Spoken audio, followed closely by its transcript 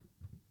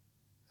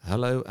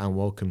Hello and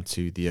welcome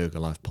to the Yoga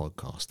Life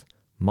podcast.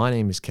 My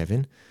name is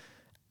Kevin,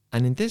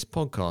 and in this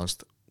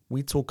podcast,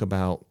 we talk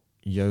about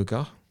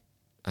yoga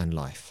and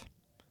life,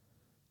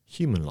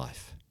 human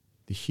life,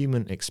 the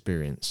human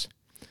experience.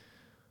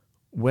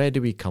 Where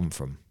do we come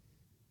from?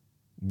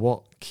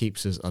 What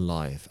keeps us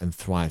alive and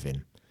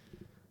thriving?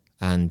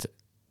 And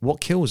what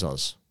kills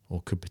us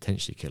or could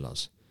potentially kill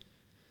us?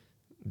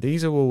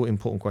 These are all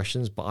important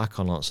questions, but I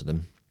can't answer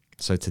them.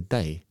 So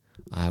today,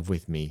 I have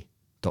with me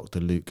Dr.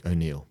 Luke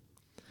O'Neill.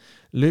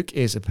 Luke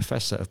is a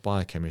professor of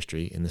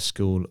biochemistry in the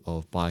School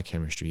of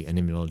Biochemistry and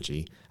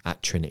Immunology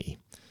at Trinity.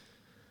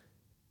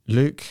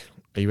 Luke,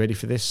 are you ready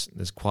for this?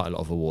 There's quite a lot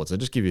of awards. I'll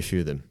just give you a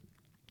few of them.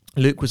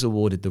 Luke was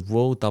awarded the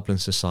Royal Dublin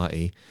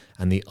Society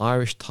and the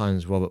Irish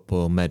Times Robert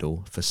Boyle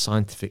Medal for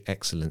Scientific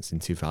Excellence in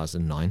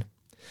 2009,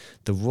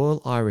 the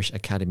Royal Irish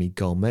Academy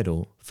Gold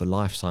Medal for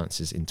Life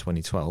Sciences in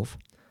 2012,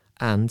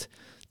 and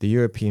the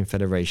European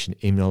Federation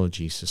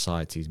Immunology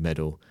Society's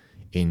Medal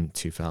in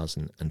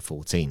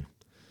 2014.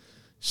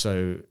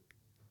 So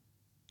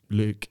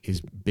Luke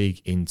is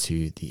big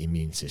into the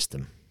immune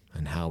system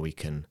and how we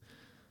can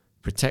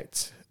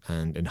protect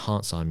and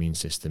enhance our immune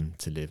system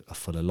to live a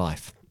fuller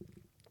life.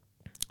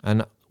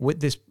 And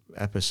with this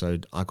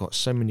episode, I got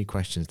so many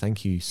questions.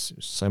 Thank you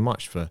so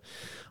much for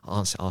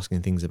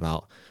asking things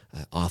about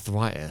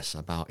arthritis,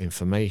 about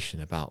inflammation,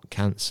 about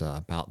cancer,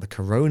 about the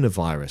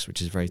coronavirus,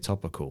 which is very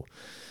topical.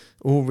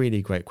 All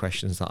really great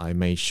questions that I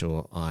made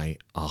sure I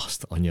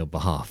asked on your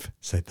behalf.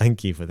 So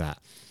thank you for that.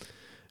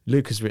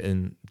 Luke has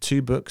written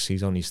 2 books.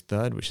 He's on his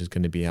 3rd, which is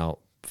going to be out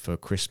for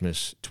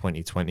Christmas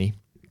 2020,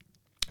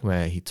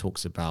 where he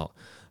talks about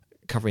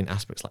covering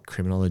aspects like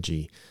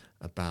criminology,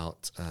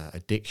 about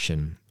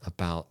addiction,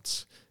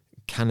 about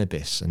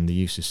cannabis and the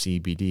use of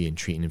CBD in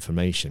treating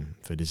inflammation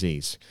for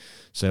disease.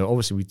 So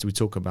obviously we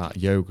talk about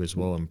yoga as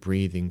well and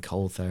breathing,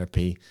 cold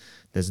therapy.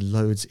 There's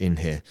loads in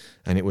here.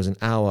 And it was an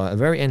hour, a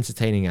very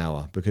entertaining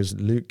hour, because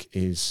Luke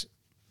is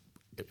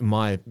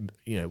one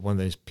of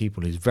those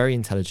people who's very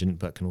intelligent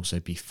but can also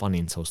be funny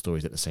and tell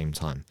stories at the same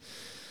time.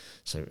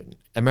 So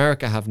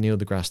America have Neil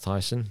deGrasse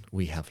Tyson,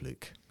 we have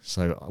Luke.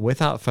 So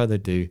without further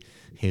ado,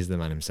 here's the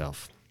man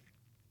himself.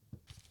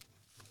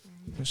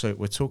 So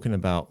we're talking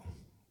about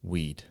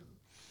weed.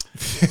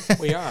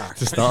 We are.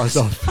 To start us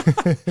off.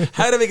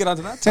 How did we get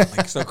onto that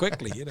topic so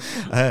quickly?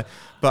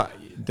 But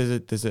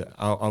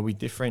are we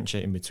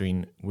differentiating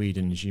between weed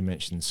and, as you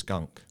mentioned,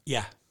 skunk?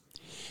 Yeah.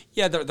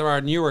 There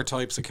are newer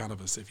types of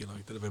cannabis, if you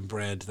like, that have been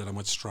bred that are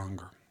much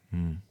stronger.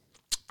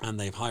 And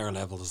they have higher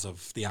levels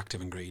of the active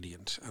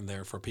ingredient, and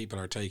therefore people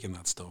are taking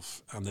that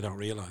stuff and they don't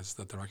realise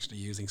that they're actually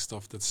using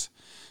stuff that's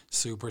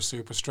super,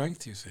 super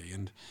strength, you see.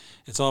 And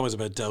it's always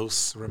about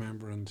dose,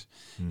 remember, and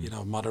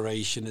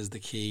moderation is the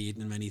key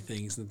in many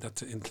things, and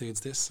that includes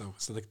this. So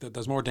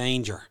there's more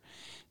danger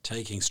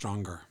taking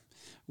stronger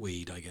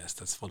weed, I guess,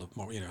 that's full of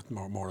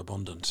more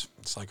abundant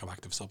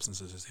psychoactive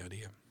substances is the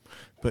idea.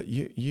 But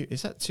you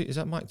is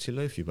that mic too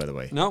low for you, by the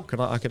way? No.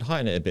 I could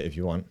heighten it a bit if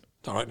you want.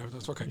 All right, no,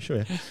 that's okay.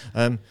 Sure.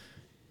 Yeah.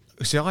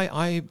 So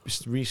I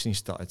recently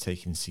started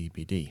taking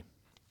CBD,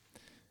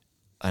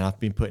 and I've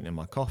been putting it in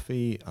my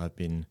coffee. I've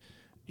been,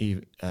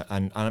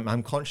 and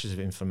I'm conscious of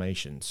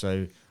inflammation.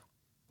 So,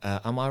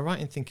 am I right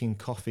in thinking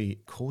coffee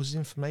causes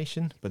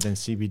inflammation, but then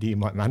CBD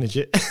might manage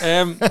it?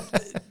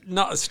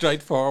 Not as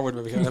straightforward.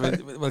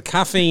 Well,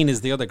 caffeine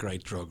is the other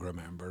great drug,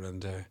 remember,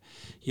 and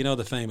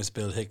the famous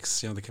Bill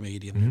Hicks, the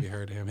comedian. Have you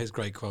heard of him? His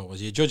great quote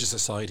was, "You judge a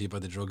society by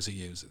the drugs it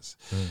uses."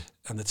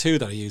 And the 2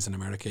 that I use in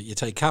America, you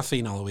take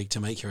caffeine all week to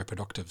make you a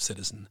productive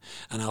citizen,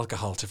 and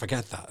alcohol to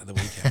forget that at the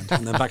weekend,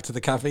 and then back to the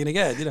caffeine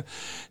again.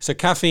 So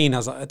caffeine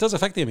it does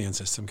affect the immune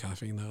system.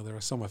 Caffeine, though, there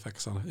are some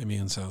effects on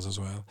immune cells as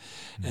well.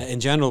 In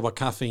general, what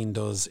caffeine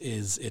does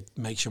is it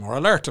makes you more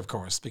alert, of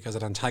course, because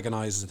it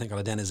antagonizes a thing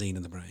called adenosine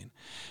in the brain,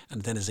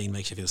 and adenosine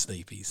makes you feel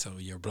sleepy. So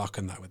you're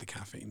blocking that with the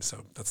caffeine.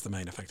 So that's the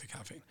main effect of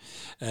caffeine.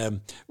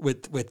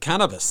 With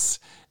cannabis,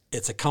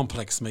 it's a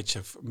complex mix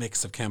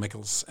of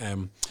chemicals.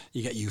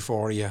 You get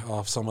euphoria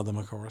off some of them,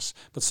 of course,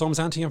 but some's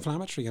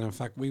anti-inflammatory. And in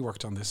fact, we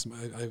worked on this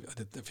I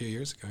did a few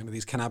years ago.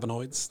 These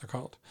cannabinoids, they're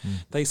called.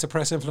 They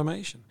suppress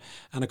inflammation.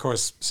 And of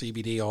course,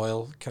 CBD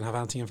oil can have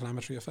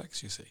anti-inflammatory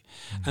effects, you see.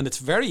 And it's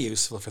very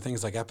useful for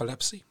things like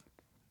epilepsy.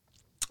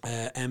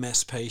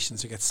 MS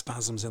patients who get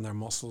spasms in their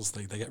muscles,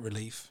 they get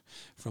relief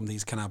from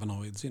these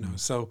cannabinoids,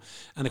 So,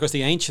 and of course,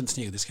 the ancients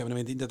knew this, Kevin.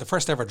 I mean, the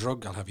first ever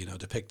drug, I'll have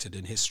depicted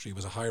in history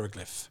was a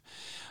hieroglyph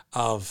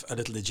of a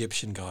little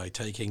Egyptian guy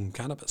taking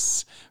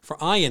cannabis for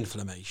eye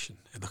inflammation.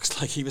 It looks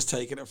like he was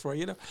taking it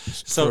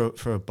so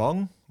for a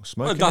bong or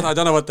smoking. I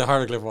don't know what the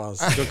hieroglyph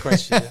was. Good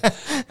question.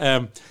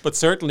 But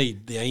certainly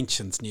the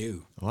ancients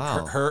knew.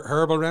 Wow.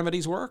 Herbal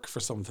remedies work for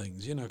some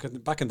things. 'Cause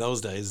back in those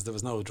days there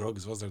was no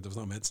drugs, was there? There was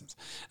no medicines,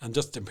 and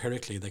just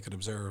empirically they could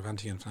observe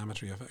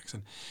anti-inflammatory effects.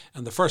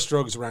 And the first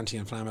drugs were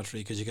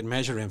anti-inflammatory because you could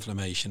measure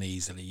inflammation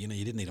easily. You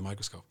didn't need a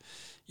microscope.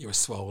 You were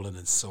swollen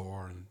and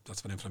sore, and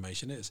that's what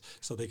inflammation is.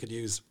 So they could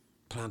use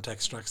plant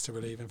extracts to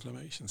relieve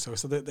inflammation. So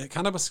the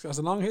cannabis has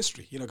a long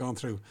history, going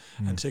through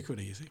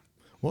antiquity, you see.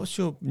 What's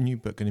your new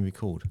book going to be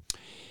called?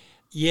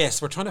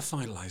 Yes, we're trying to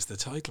finalise the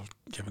title,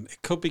 Kevin.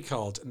 It could be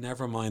called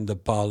Never Mind the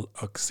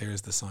Bollocks,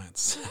 Here's the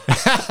Science.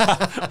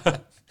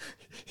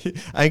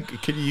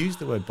 Can you use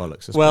the word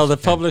bollocks? Well, the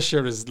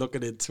publisher is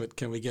looking into it.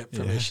 Can we get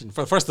permission?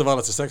 Yeah. First of all,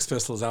 it's a Sex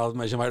Pistols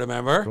album, as you might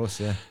remember. Of course,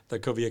 yeah. There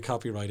could be a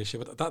copyright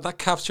issue, but that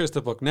captures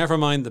the book. Never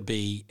mind the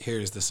B,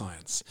 here's the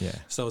science. Yeah.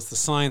 So it's the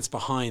science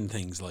behind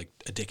things like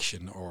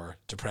addiction or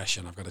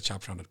depression. I've got a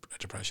chapter on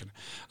depression.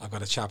 I've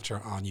got a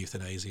chapter on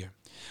euthanasia.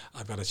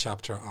 I've got a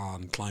chapter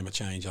on climate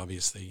change,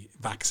 obviously.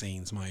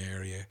 Vaccines, my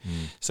area.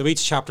 So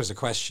each chapter is a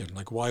question,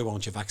 like, why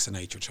won't you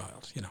vaccinate your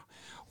child? You know,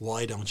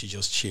 why don't you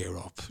just cheer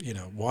up? You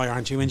know, why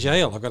aren't you in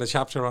jail? I've got a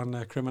chapter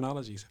on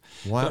criminology.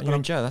 Why aren't you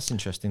in jail? That's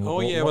interesting.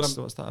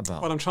 What's that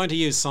about? Well, I'm trying to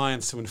use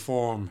science to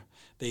inform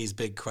these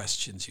big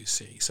questions, you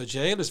see. So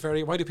jail is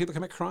why do people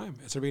commit crime?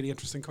 It's a really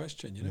interesting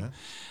question, you know. Yeah.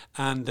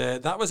 And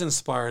that was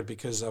inspired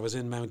because I was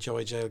in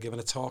Mountjoy Jail giving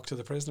a talk to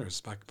the prisoners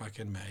back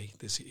in May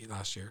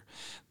last year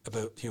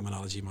about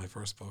Humanology, my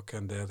first book,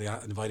 and they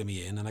invited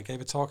me in and I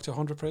gave a talk to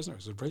 100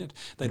 prisoners. It was brilliant.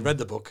 They'd read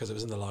the book because it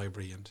was in the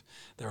library and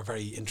they were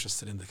very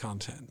interested in the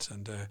content.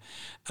 And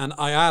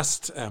I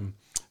asked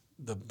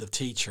the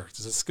teacher,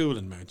 there's a school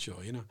in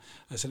Mountjoy, you know.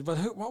 I said, well,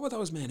 what were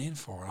those men in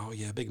for? Oh,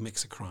 yeah, big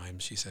mix of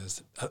crimes, she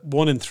says.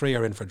 1 in 3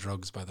 are in for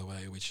drugs, by the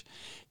way, which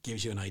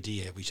gives you an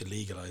idea. We should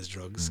legalise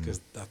drugs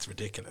because that's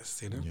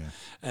ridiculous, you know.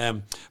 Yeah.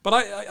 But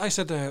I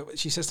said,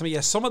 she says to me,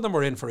 yes, some of them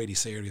were in for really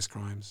serious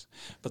crimes,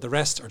 but the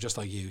rest are just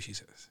like you, she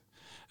says.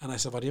 And I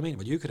said, what do you mean?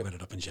 Well, you could have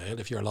ended up in jail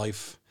if your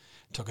life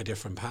took a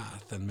different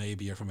path and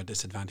maybe you're from a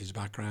disadvantaged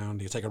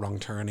background, you take a wrong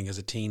turning as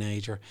a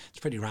teenager. It's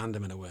pretty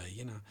random in a way,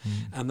 you know.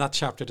 And that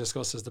chapter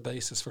discusses the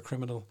basis for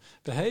criminal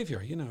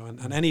behaviour, you know,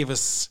 and any of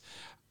us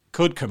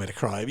could commit a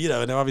crime, you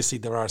know, and obviously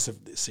there are some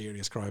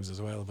serious crimes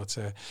as well, but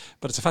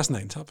it's a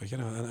fascinating topic, you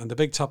know, and the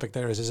big topic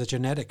there is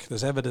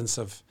there's evidence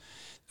of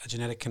a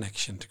genetic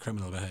connection to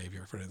criminal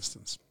behaviour, for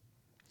instance.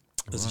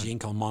 There's a gene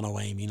called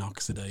monoamine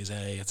oxidase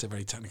A. It's a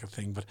very technical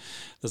thing, but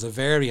there's a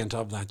variant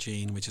of that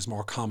gene which is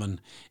more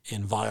common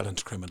in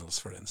violent criminals,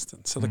 for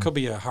instance. So there could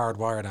be a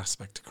hardwired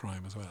aspect to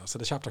crime as well. So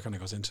the chapter kind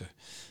of goes into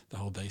the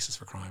whole basis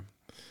for crime.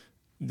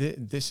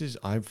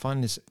 I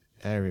find this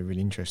area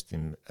really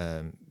interesting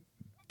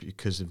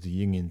because of the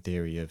Jungian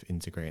theory of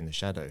integrating the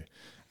shadow,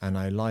 and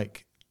I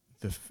like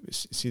the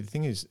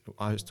thing is,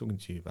 I was talking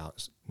to you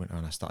about when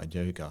I started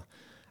yoga,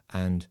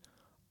 and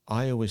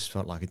I always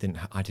felt like I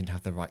didn't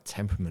have the right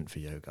temperament for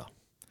yoga.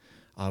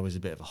 I was a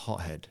bit of a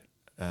hothead,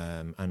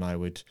 and I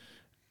like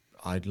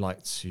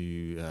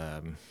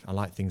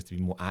things to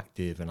be more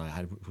active, and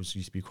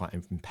used to be quite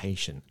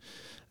impatient,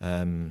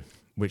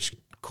 which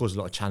caused a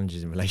lot of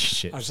challenges in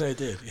relationships. I'd say it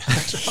did. Yeah,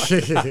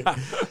 right.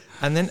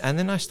 and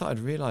then I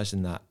started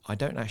realizing that I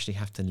don't actually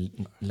have to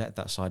let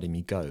that side of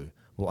me go.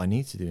 What I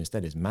need to do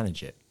instead is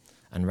manage it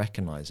and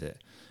recognize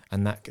it.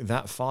 And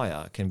that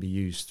fire can be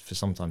used for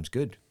sometimes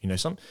good. You know,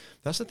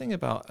 that's the thing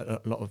about a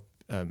lot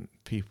of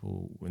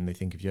people when they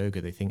think of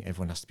yoga, they think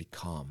everyone has to be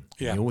calm.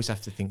 Yeah. You always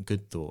have to think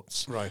good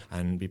thoughts, right,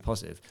 and be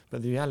positive.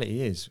 But the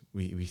reality is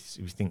we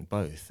think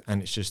both.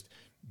 And it's just,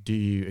 do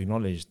you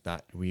acknowledge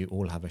that we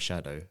all have a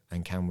shadow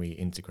and can we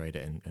integrate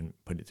it and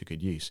put it to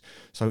good use?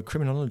 So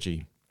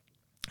criminology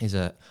is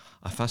a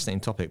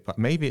fascinating topic, but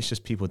maybe it's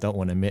just people don't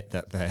want to admit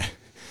that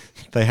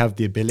they have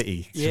the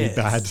ability to be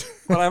bad.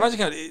 Well, I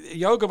imagine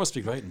yoga must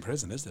be great in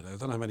prison, isn't it? I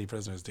don't know how many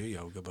prisoners do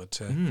yoga,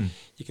 but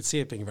you could see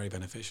it being very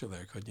beneficial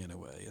there, couldn't you, in a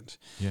way?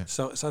 And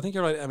so I think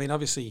you're right. I mean,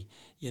 obviously,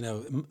 you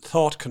know,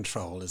 thought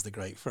control is the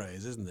great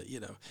phrase, isn't it?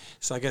 You know,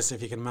 so I guess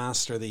if you can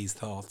master these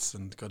thoughts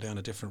and go down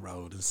a different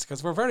road,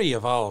 because we're very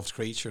evolved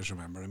creatures,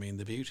 remember. I mean,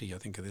 the beauty, I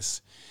think, of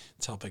this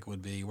topic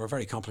would be we're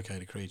very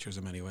complicated creatures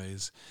in many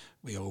ways.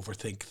 We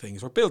overthink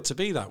things. We're built to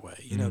be that way.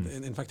 You know,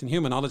 in fact, in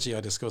Humanology,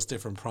 I discuss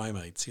different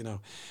primates. You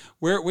know,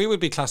 we would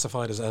be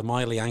classified as a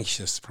mildly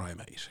anxious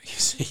primate. You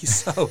see,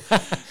 so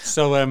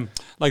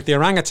like the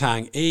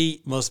orangutan,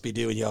 he must be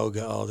doing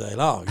yoga all day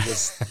long. He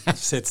just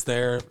sits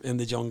there in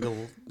the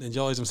jungle,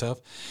 enjoys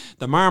himself.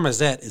 The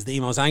marmoset is the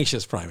most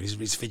anxious primate.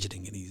 He's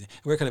fidgeting, and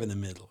we're kind of in the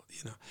middle.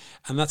 You know,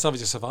 and that's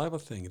obviously a survival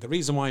thing. The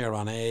reason why you're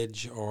on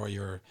edge or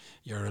you're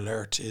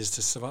alert is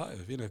to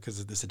survive. You know,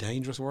 because there's a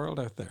dangerous world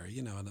out there.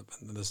 You know, and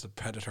there's the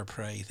predator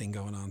prey thing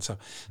going on. So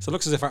it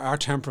looks as if our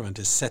temperament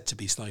is set to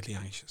be slightly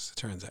anxious. It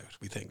turns out,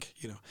 we think,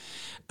 you know,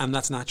 and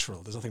that's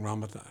natural. There's nothing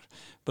wrong with that.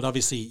 But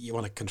obviously, you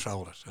want to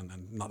control it and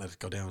not let it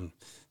go down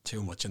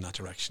too much in that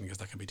direction because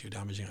that can be too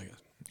damaging, I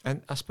guess.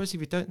 And I suppose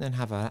if you don't then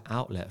have an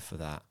outlet for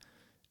that,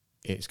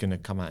 it's going to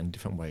come out in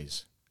different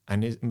ways.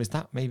 And is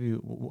that maybe,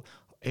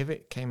 if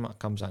it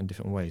comes out in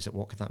different ways,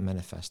 what could that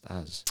manifest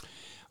as?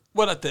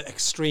 Well, at the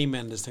extreme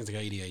end, there's things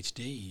like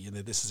ADHD. You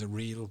know, this is a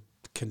real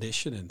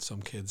condition, and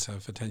some kids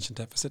have attention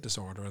deficit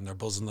disorder and they're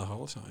buzzing the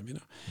whole time, you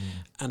know.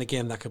 And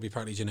again, that could be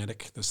partly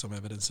genetic. There's some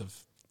evidence of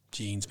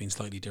genes being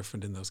slightly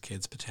different in those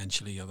kids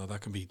potentially, although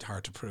that can be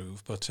hard to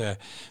prove. But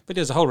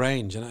there's a whole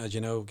range, and as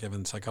you know,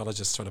 given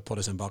psychologists sort of put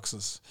us in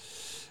boxes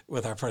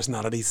with our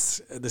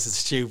personalities. This is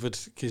stupid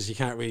because you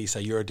can't really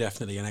say you're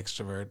definitely an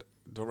extrovert.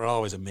 We're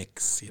always a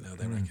mix, you know,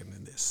 they reckon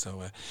in this.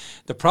 So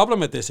the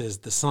problem with this is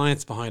the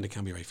science behind it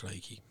can be very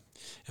flaky,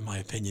 in my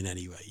opinion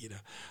anyway, you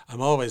know.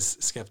 I'm always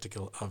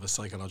skeptical of a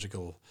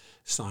psychological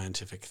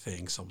scientific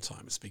thing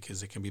sometimes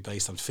because it can be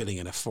based on filling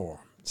in a form.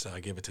 So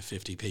I give it to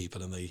 50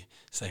 people and they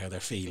say how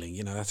they're feeling.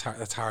 You know,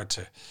 that's hard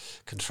to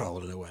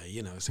control in a way,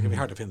 you know. So it can be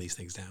hard to pin these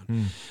things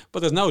down. But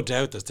there's no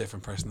doubt there's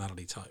different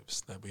personality types.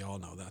 That we all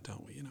know that,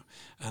 don't we, you know.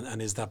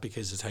 And is that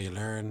because it's how you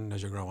learn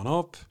as you're growing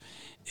up?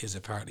 Is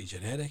it partly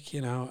genetic, you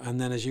know? And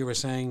then as you were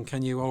saying,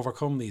 can you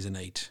overcome these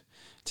innate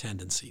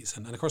tendencies?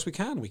 And of course we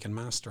can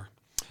master.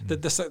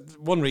 The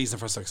one reason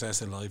for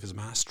success in life is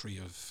mastery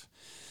of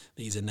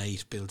these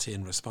innate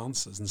built-in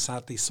responses, and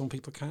sadly some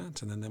people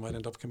can't, and then they might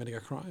end up committing a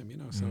crime, you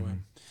know. So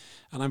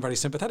and I'm very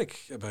sympathetic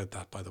about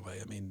that, by the way.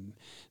 I mean,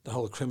 the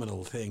whole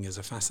criminal thing is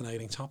a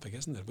fascinating topic,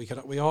 isn't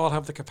it? We all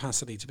have the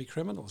capacity to be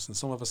criminals, and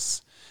some of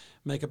us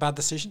make a bad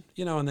decision,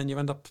 you know, and then you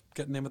end up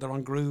getting in with the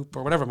wrong group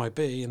or whatever it might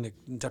be, and the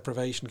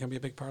deprivation can be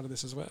a big part of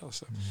this as well.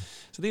 So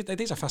so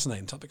these are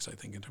fascinating topics, I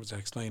think, in terms of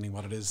explaining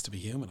what it is to be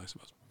human, I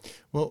suppose.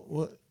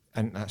 Well,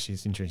 and actually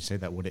it's interesting to say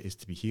that, what it is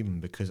to be human,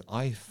 because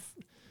I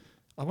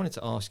wanted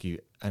to ask you,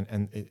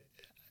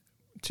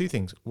 two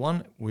things.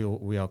 One,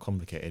 we are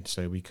complicated,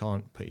 so we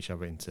can't put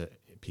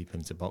people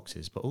into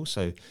boxes, but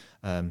also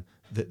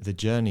the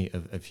journey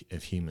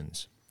of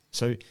humans.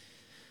 So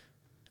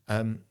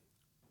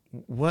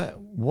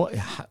what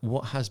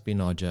has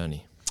been our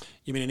journey?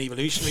 You mean in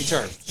evolutionary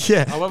terms?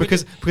 Yeah,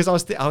 because I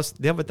was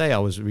the other day I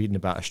was reading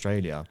about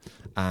Australia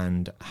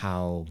and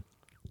how.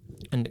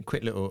 And a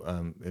quick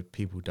little, if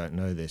people don't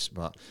know this,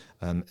 but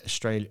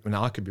Australia,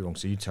 now I could be wrong,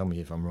 so you tell me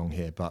if I'm wrong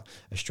here, but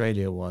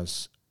Australia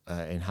was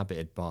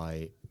inhabited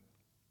by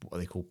what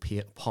they call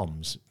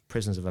POMs,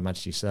 Prisoners of Her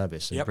Majesty's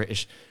Service. So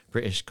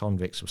British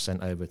convicts were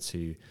sent over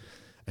to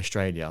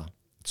Australia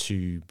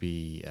to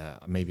be,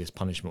 maybe as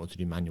punishment or to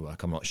do manual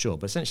work, I'm not sure.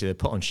 But essentially they're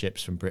put on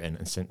ships from Britain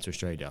and sent to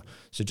Australia.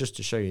 So just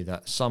to show you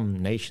that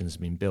some nations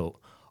have been built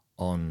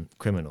on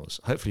criminals.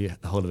 Hopefully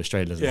the whole of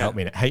Australia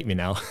doesn't hate me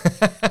now.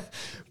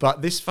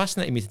 But this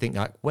fascinated me to think,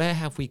 like, where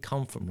have we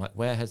come from? Like,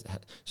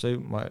 so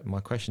my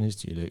question is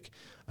to you, Luke,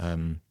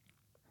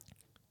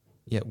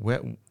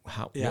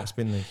 what's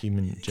been the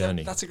human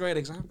journey? That's a great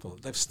example.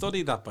 They've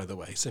studied that, by the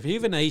way. So if you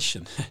have a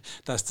nation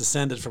that's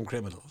descended from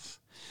criminals,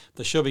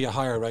 there should be a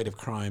higher rate of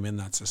crime in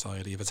that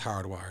society if it's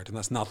hardwired, and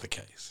that's not the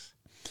case.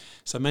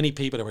 So many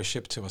people that were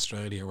shipped to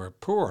Australia were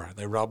poor.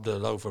 They robbed a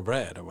loaf of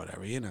bread or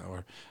whatever, you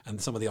know, and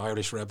some of the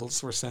Irish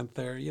rebels were sent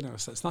there, you know.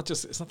 So it's not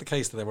the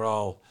case that they were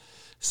all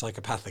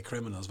psychopathic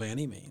criminals by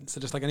any means.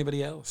 They're just like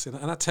anybody else, you know?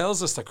 And that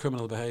tells us that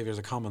criminal behaviour is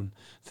a common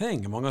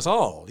thing among us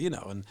all, you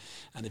know.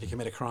 And if you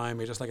commit a crime,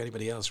 you're just like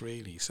anybody else,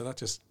 really. So that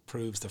just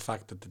proves the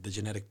fact that the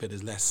genetic bit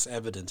is less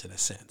evident in a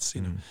sense,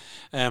 you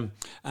know.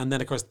 And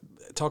then, of course,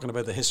 talking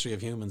about the history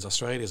of humans,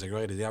 Australia is a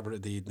great,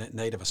 the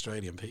native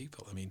Australian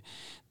people. I mean,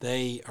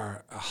 they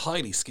are a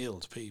highly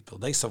skilled people.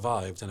 They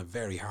survived in a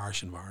very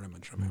harsh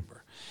environment,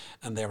 remember,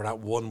 and they were at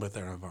one with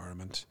their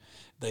environment.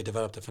 They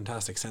developed a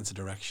fantastic sense of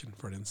direction,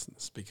 for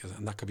instance,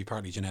 and that could be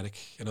partly genetic.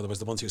 In other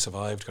words, the ones who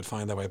survived could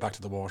find their way back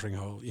to the watering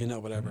hole, you know,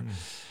 whatever.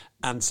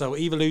 And so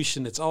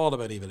evolution, it's all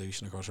about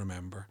evolution, of course,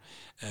 remember.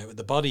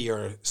 The body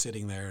you're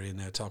sitting there in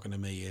talking to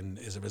me in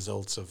is a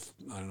result of,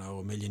 I don't know,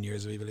 1 million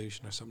years of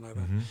evolution or something like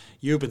that.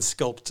 You've been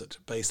sculpted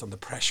based on the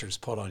pressures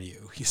put on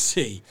you, you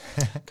see,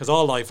 because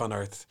all life on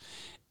Earth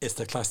is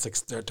the classic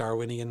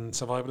Darwinian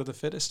survival of the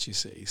fittest, you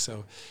see.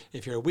 So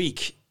if you're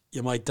weak,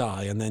 you might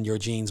die, and then your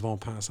genes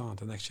won't pass on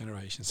to the next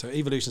generation. So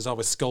evolution is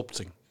always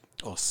sculpting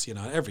us, you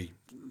know. Every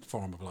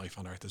form of life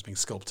on Earth is being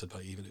sculpted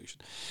by evolution.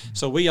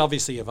 So we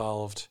obviously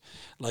evolved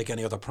like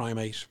any other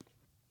primate.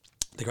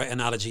 The great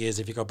analogy is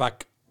if you go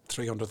back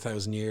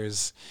 300,000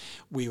 years,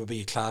 we would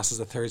be classed as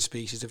the third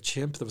species of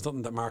chimp. There was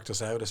nothing that marked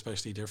us out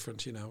especially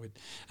different, you know.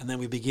 And then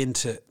we begin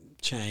to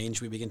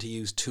change. We begin to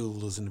use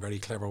tools in very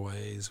clever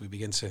ways. We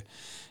begin to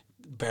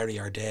bury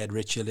our dead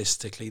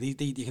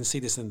ritualistically. You can see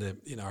this in the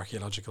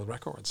archaeological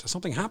records. So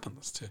something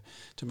happens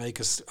to make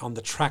us on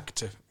the track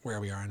to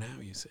where we are now,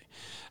 you see.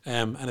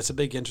 And it's a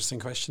big interesting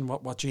question,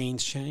 what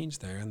genes change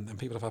there, and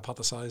people have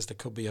hypothesized it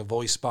could be a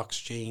voice box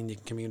gene. You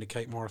can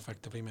communicate more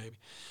effectively, maybe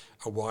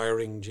a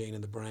wiring gene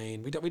in the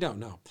brain. We don't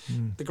know.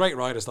 The great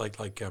writers like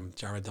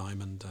Jared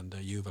Diamond and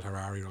Yuval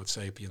Harari wrote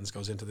Sapiens,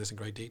 goes into this in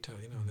great detail,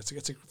 you know.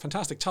 It's a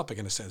fantastic topic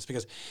in a sense,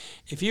 because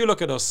if you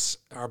look at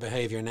our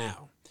behavior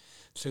now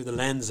through the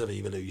lens of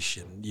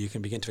evolution, you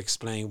can begin to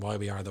explain why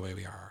we are the way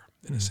we are,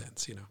 in a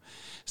sense, you know.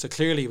 So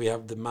clearly we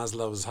have the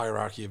Maslow's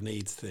hierarchy of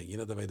needs thing, you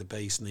know, the way the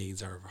base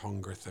needs are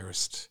hunger,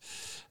 thirst,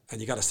 and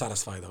you got to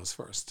satisfy those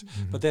first.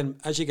 But then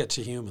as you get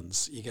to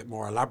humans, you get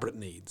more elaborate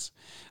needs.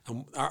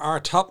 And our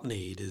top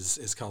need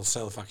is called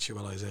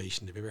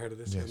self-actualization. Have you ever heard of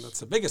this? Yes. And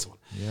that's the biggest one.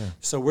 Yeah.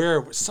 So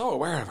we're so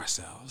aware of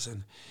ourselves,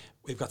 and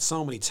we've got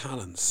so many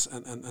talents,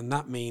 and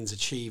that means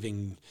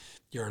achieving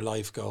your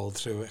life goal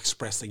through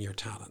expressing your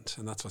talent,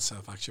 and that's what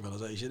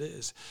self-actualization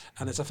is.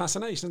 And it's a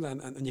fascination,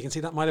 and you can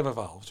see that might have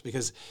evolved,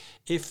 because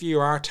if you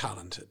are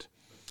talented,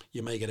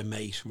 you may get a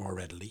mate more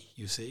readily,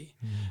 you see,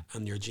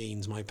 and your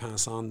genes might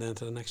pass on then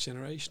to the next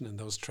generation, and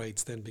those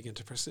traits then begin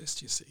to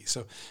persist, you see.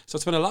 So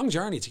it's been a long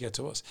journey to get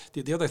to us.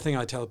 The other thing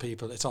I tell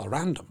people, it's all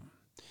random.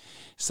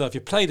 So if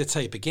you play the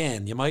tape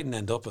again, you mightn't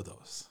end up with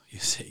those, you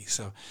see.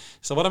 So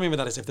what I mean by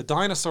that is if the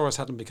dinosaurs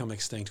hadn't become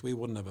extinct, we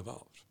wouldn't have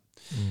evolved.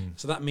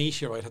 So that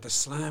meteorite had to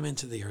slam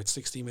into the Earth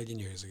 60 million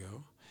years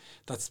ago.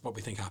 That's what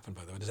we think happened,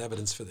 by the way. There's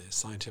evidence for this,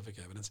 scientific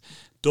evidence.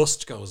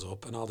 Dust goes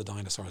up and all the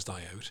dinosaurs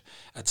die out.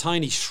 A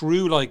tiny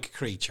shrew-like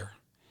creature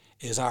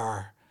is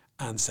our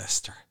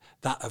ancestor.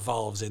 That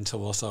evolves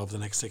into us over the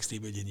next 60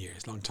 million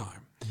years, long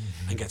time,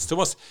 and gets to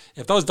us.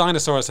 If those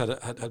dinosaurs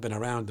had been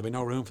around, there'd be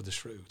no room for the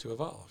shrew to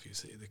evolve, you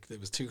see. It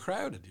was too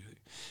crowded. You see.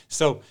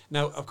 So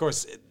now, of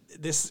course,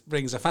 this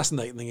brings a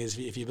fascinating thing is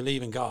if you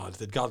believe in God,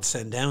 did God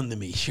send down the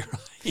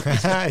meteorite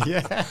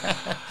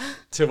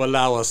to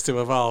allow us to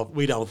evolve?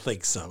 We don't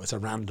think so. It's a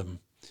random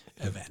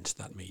event,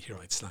 that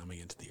meteorite slamming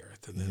into the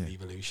Earth, and then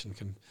evolution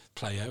can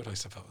play out, I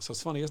suppose. So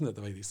it's funny, isn't it,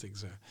 the way these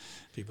things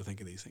people think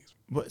of these things.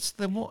 But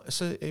then what?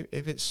 So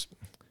if it's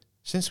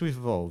since we've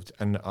evolved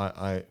and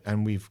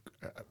and we've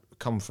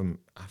come from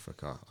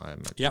Africa, I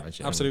imagine. Yeah,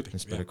 absolutely.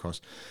 And spread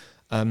across.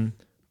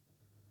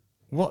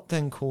 What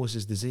then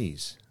causes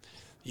disease?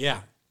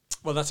 Yeah.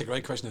 Well, that's a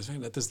great question. I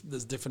think that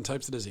there's different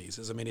types of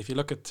diseases. I mean, if you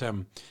look at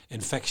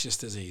infectious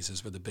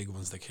diseases were the big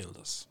ones that killed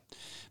us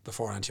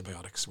before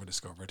antibiotics were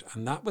discovered.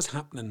 And that was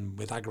happening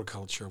with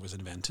agriculture was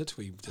invented.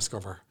 We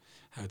discover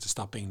how to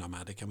stop being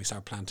nomadic and we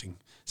start planting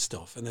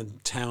stuff. And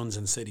then towns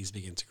and cities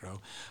begin to grow.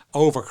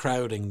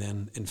 Overcrowding,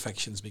 then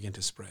infections begin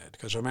to spread.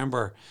 Because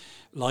remember,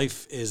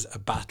 life is a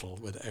battle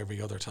with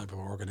every other type of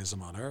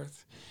organism on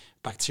Earth.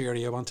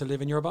 Bacteria want to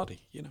live in your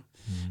body, you know.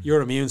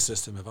 Your immune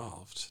system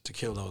evolved to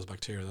kill those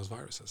bacteria, those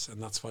viruses,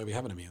 and that's why we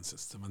have an immune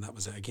system. And that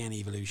was, again,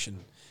 evolution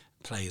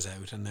plays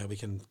out, and now we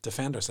can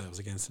defend ourselves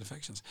against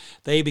infections.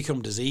 They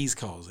become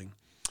disease-causing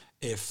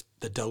if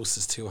the dose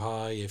is too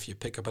high, if you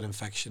pick up an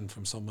infection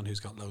from someone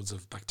who's got loads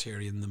of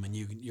bacteria in them and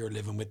you're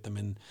living with them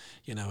in,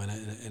 you know,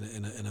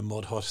 in a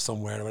mud hut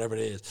somewhere or whatever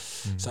it is.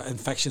 So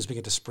infections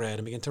begin to spread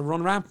and begin to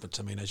run rampant.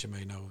 I mean, as you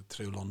may know,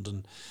 through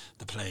London,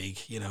 the plague,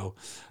 you know,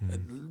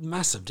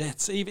 massive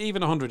deaths.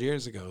 Even 100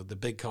 years ago, the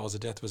big cause of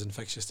death was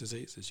infectious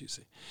disease, as you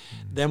see.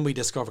 Then we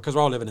discovered, because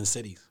we're all living in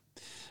cities.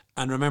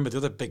 And remember, the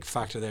other big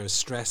factor there is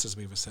stress, as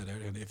we've said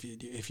earlier.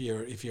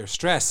 If you're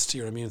stressed,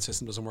 your immune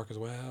system doesn't work as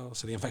well,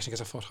 so the infection gets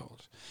a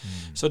foothold.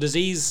 So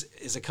disease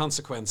is a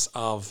consequence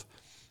of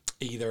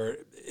either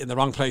in the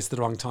wrong place at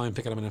the wrong time,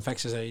 picking up an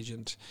infectious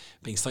agent,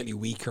 being slightly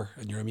weaker,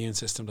 and your immune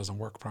system doesn't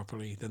work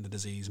properly. Then the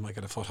disease might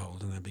get a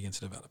foothold and then begin to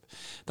develop.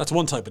 That's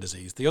one type of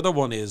disease. The other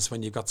one is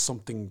when you've got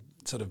something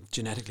sort of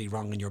genetically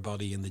wrong in your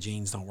body and the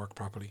genes don't work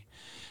properly.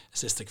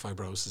 Cystic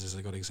fibrosis is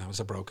a good example. It's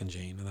a broken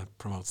gene, and that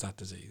promotes that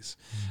disease.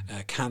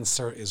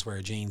 Cancer is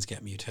where genes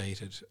get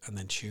mutated, and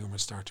then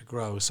tumours start to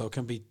grow. So it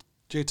can be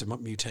due to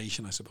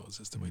mutation, I suppose,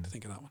 is the way to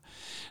think of that one.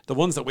 The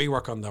ones that we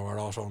work on, though, are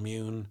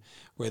autoimmune,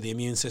 where the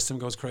immune system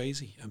goes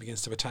crazy and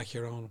begins to attack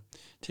your own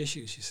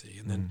tissues, you see.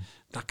 And then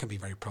that can be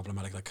very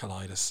problematic, like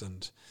colitis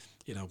and,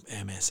 you know,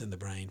 MS in the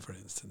brain, for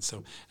instance.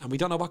 So, and we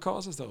don't know what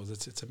causes those.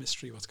 It's a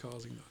mystery what's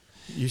causing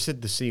that. You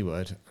said the C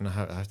word, and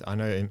I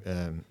know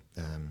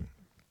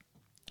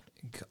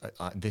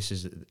this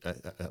is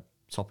a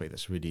topic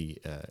that's really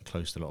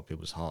close to a lot of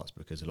people's hearts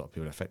because a lot of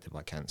people are affected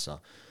by cancer.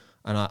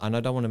 And I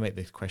don't want to make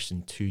this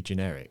question too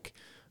generic,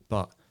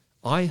 but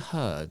I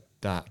heard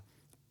that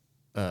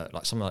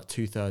like something like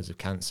 2/3 of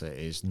cancer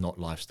is not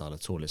lifestyle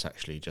at all. It's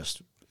actually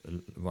just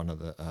one of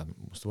the,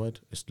 what's the word?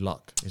 It's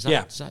luck. Is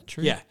that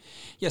true?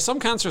 Yeah. Some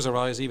cancers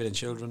arise even in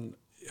children.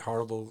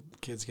 Horrible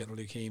kids getting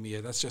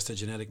leukemia. That's just a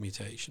genetic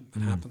mutation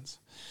that happens.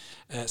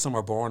 Some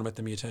are born with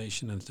the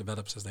mutation and it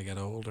develops as they get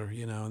older,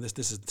 you know, and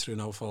this is through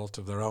no fault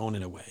of their own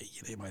in a way,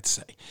 you might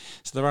say.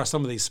 So there are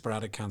some of these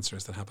sporadic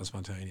cancers that happen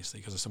spontaneously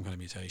because of some kind of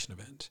mutation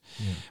event.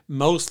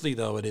 Mostly,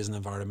 though, it is an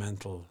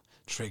environmental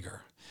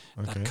trigger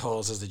that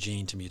causes the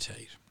gene to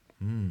mutate.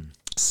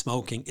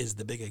 Smoking is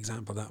the big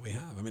example that we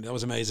have. I mean, that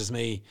was amazes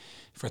me.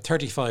 For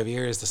 35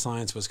 years, the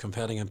science was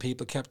compelling and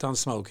people kept on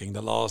smoking.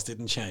 The laws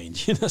didn't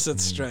change. You know, so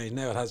it's strange.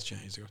 Now it has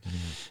changed.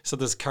 So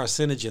there's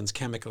carcinogens,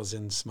 chemicals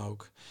in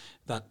smoke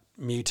that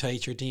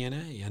mutate your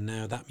DNA. And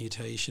now that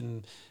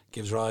mutation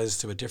gives rise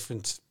to a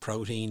different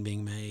protein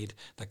being made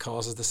that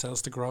causes the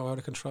cells to grow out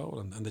of control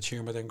and the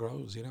tumour then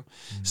grows, you know.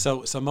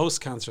 So most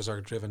cancers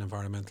are driven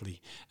environmentally.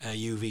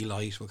 UV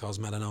light will cause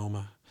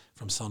melanoma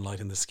from sunlight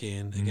in the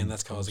skin. Again,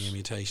 that's causing a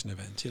mutation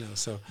event, you know.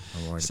 So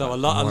a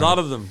lot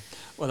of them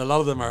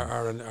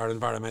are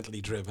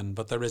environmentally driven,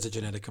 but there is a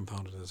genetic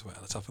component as well.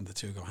 It's often the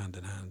two go hand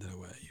in hand in a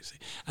way, you see.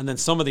 And then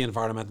some of the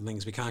environmental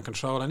things we can't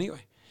control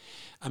anyway.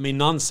 I mean,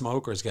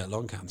 non-smokers get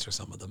lung cancer,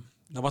 some of them.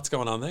 Now, what's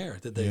going on there?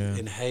 Did they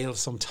inhale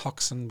some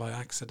toxin by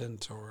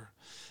accident or,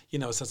 you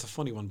know, so it's a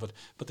funny one. But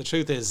the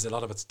truth is a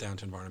lot of it's down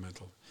to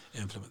environmental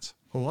influence.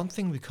 Well, one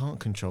thing we can't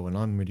control, and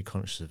I'm really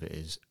conscious of it,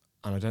 is,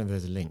 and I don't know if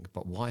there's a link,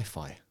 but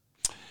Wi-Fi.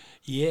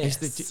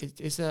 Yes.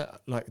 Is there,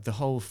 like, the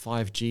whole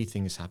 5G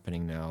thing is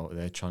happening now?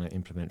 They're trying to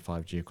implement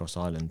 5G across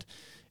Ireland.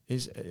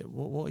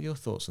 What are your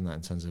thoughts on that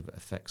in terms of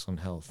effects on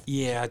health?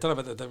 Yeah, I don't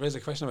know about that. There is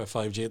a question about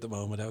 5G at the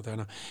moment out there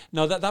now.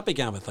 No, that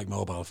began with like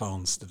mobile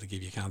phones that they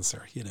give you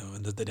cancer,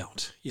 and they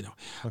don't,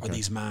 or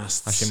these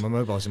masks. Actually, my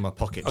mobile's in my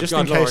pocket. Oh, Just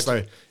God in case,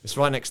 Lord. though. It's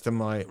right next to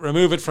my...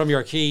 Remove it from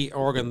your key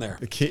organ there.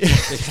 The key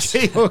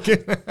organ.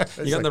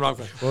 You got the wrong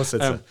one. Well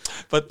said, sir.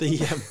 But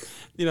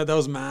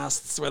those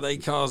masts, were they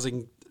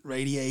causing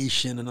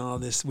radiation and all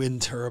this,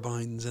 wind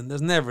turbines, and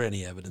there's never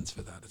any evidence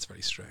for that. It's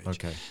very strange.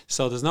 Okay.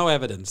 So there's no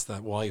evidence that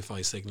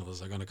Wi-Fi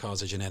signals are going to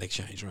cause a genetic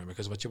change, remember,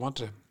 because what you want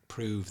to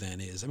prove then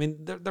is,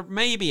 there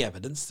may be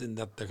evidence in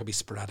that there could be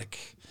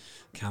sporadic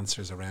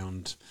cancers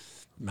around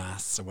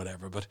masts or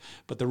whatever, but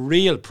the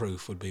real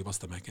proof would be what's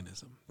the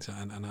mechanism. So,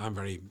 and I'm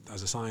very,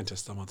 as a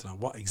scientist, I want to know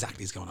what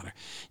exactly is going on there.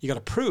 You got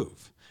to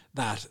prove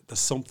that there's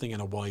something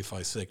in a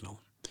Wi-Fi signal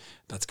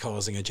that's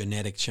causing a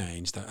genetic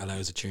change that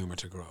allows a tumour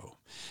to grow.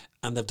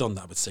 And they've done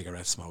that with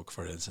cigarette smoke,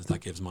 for instance.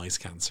 That gives mice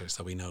cancer,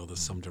 so we know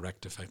there's some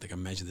direct effect. They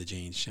can measure the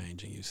genes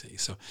changing, you see.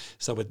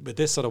 So with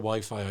this sort of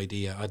Wi-Fi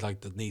idea,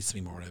 there needs to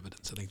be more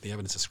evidence. I think the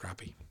evidence is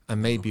scrappy.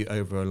 And maybe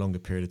over a longer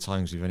period of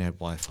time, because we've only had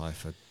Wi-Fi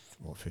for,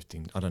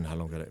 15... I don't know how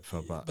long we've had it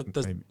for, but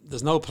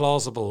there's no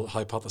plausible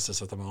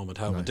hypothesis at the moment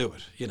how we'll do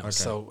it. Okay.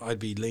 So I'd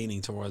be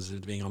leaning towards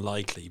it being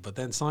unlikely. But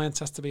then science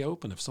has to be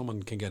open. If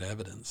someone can get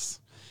evidence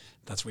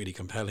that's really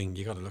compelling,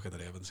 you got to look at that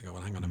evidence and go,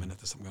 well, hang on a minute,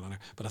 there's something going on there.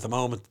 But at the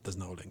moment, there's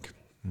no link.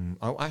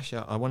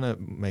 Actually, I want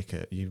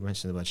to you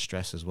mentioned the word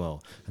stress as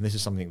well, and this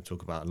is something we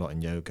talk about a lot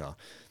in yoga,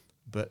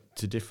 but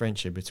to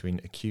differentiate between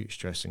acute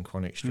stress and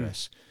chronic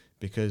stress,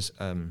 because,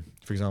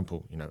 for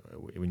example,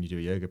 when you do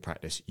a yoga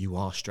practice, you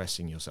are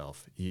stressing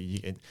yourself.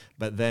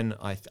 But then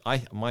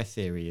my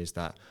theory is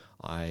that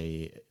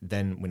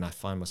when I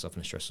find myself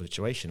in a stressful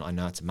situation, I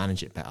know how to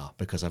manage it better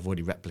because I've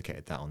already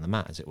replicated that on the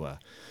mat, as it were.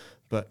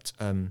 But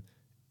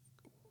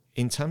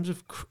in terms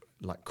of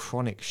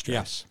chronic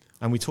stress,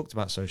 and we talked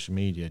about social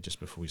media just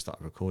before we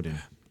started recording.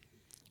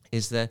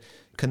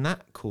 Can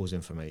that cause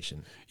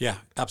inflammation? Yeah,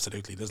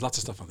 absolutely. There's lots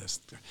of stuff on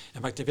this.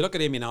 In fact, if you look at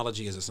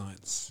immunology as a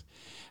science,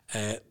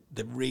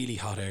 the really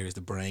hot area is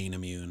the brain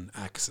immune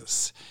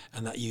axis,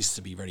 and that used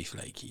to be very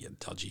flaky and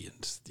dodgy,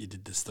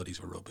 and the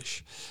studies were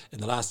rubbish. In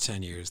the last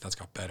 10 years, that's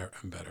got better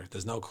and better.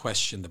 There's no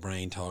question the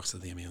brain talks to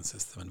the immune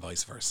system and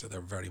vice versa.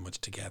 They're very much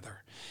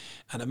together.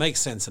 And it makes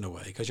sense in a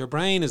way, because your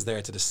brain is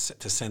there to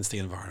sense the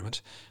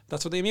environment.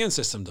 That's what the immune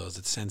system does.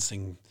 It's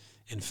sensing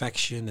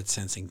infection, it's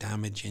sensing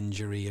damage,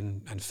 injury,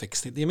 and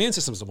fixing. The immune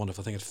system is a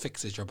wonderful thing. It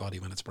fixes your body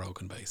when it's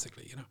broken,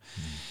 basically.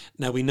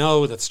 Now, we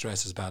know that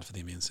stress is bad for the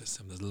immune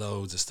system. There's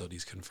loads of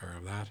studies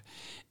confirm that,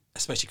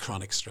 especially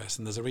chronic stress.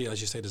 And there's a real, as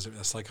you say,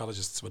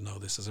 psychologists would know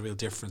this, there's a real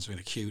difference between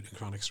acute and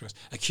chronic stress.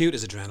 Acute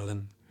is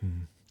adrenaline.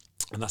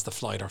 And that's the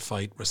flight or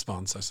fight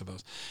response, I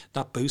suppose.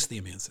 That boosts the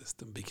immune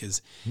system,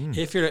 because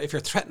if you're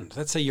threatened,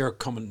 let's say you're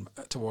coming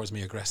towards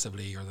me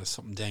aggressively, or there's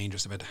something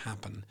dangerous about to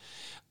happen,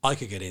 I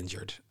could get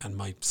injured and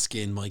my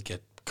skin might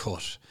get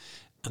cut,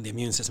 and the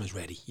immune system is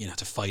ready,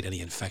 to fight any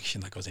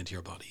infection that goes into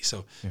your body.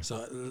 So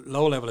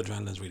low level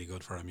adrenaline is really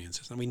good for our immune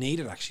system. We need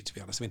it, actually, to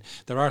be honest.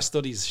 There are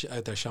studies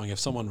out there showing if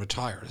someone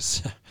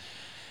retires,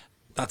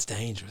 that's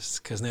dangerous,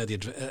 because now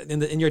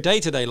in your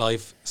day-to-day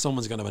life,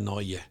 someone's going to annoy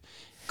you,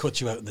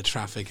 cut you out in the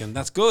traffic, and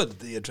that's good,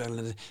 the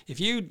adrenaline. If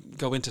you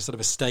go into sort of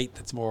a state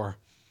that's more,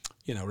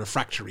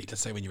 refractory, let's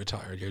say when you're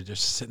retired, you're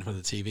just sitting in front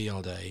of the TV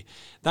all day,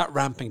 that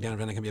ramping down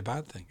adrenaline can be a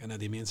bad thing, and now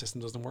the immune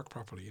system doesn't work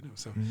properly,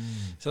 So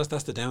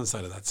that's the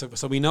downside of that.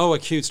 So we know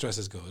acute stress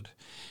is good.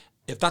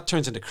 If that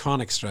turns into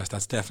chronic stress,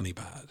 that's definitely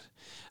bad.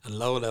 And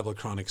low level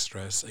chronic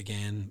stress,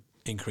 again,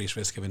 increased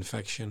risk of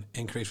infection,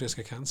 increased risk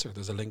of cancer.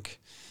 There's a link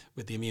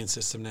with the immune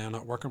system now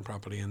not working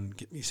properly. And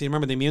you see,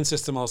 remember, the immune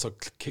system also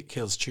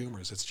kills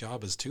tumours. Its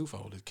job is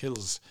twofold. It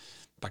kills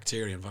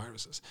bacteria and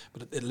viruses,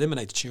 but it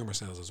eliminates tumour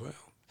cells as well.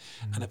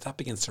 And if that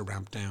begins to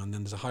ramp down,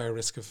 then there's a higher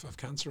risk of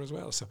cancer as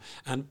well. So,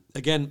 and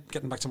again,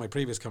 getting back to my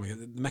previous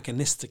comment,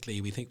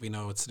 mechanistically, we think we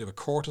know it's to do with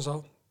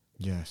cortisol.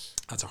 Yes.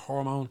 That's a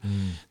hormone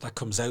that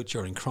comes out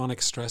during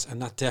chronic stress,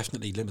 and that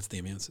definitely limits the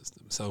immune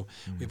system. So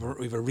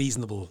we've a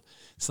reasonable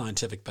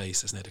scientific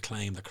basis now to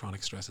claim that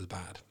chronic stress is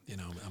bad,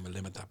 and we'll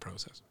limit that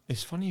process.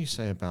 It's funny you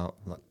say about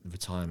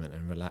retirement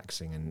and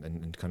relaxing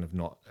and kind of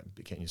not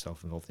getting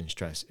yourself involved in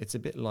stress. It's a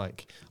bit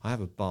like, I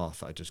have a bath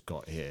that I just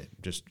got here,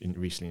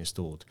 recently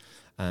installed,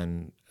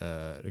 and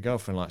the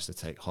girlfriend likes to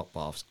take hot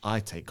baths. I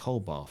take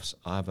cold baths.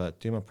 I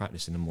do my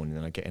practice in the morning,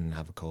 then I get in and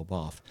have a cold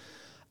bath,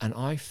 and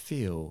I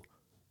feel...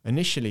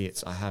 Initially,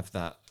 I have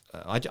that.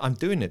 I'm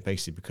doing it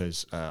basically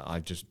because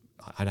I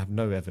have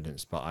no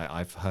evidence, but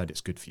I've heard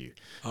it's good for you,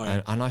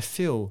 and I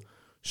feel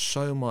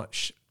so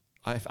much.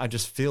 I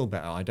just feel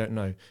better. I don't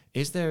know.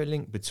 Is there a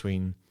link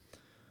between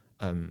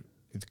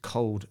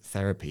cold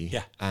therapy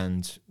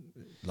and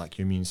your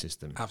immune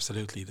system?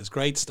 Absolutely. There's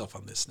great stuff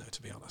on this now,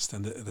 to be honest,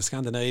 and the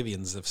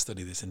Scandinavians have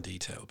studied this in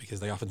detail,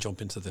 because they often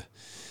jump into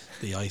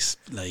the ice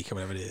lake or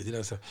whatever it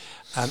is, So,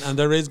 and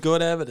there is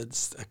good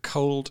evidence. A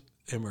cold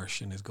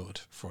immersion is good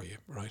for you,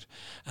 right?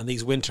 And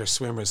these winter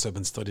swimmers have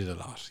been studied a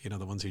lot, you know,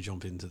 the ones who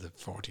jump into the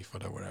 40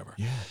 foot or whatever.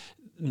 Yeah.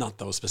 Not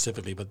those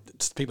specifically,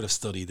 but people have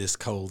studied this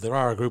cold. There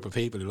are a group of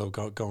people who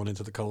love going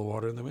into the cold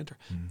water in the winter.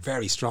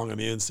 Very strong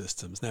immune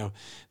systems. Now,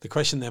 the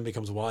question then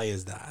becomes, why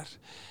is that?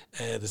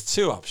 There's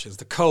two options.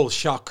 The cold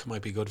shock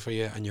might be good for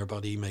you, and your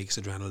body makes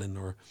adrenaline,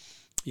 or,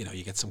 you know,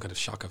 you get some kind of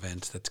shock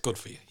event that's good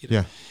for you. You know?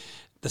 Yeah.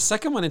 The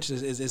second one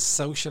is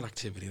social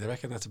activity. They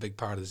reckon that's a big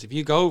part of this. If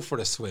you go for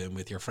a swim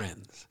with your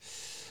friends,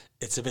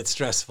 it's a bit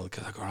stressful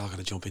because we're all going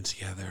to jump in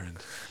together,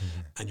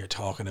 and you're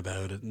talking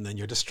about it, and then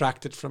you're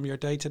distracted from your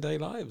day-to-day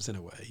lives in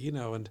a way, you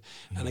know, and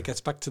it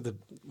gets back to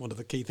one of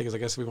the key things I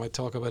guess we might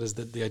talk about is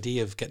the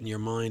idea of getting your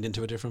mind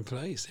into a different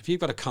place. If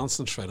you've got to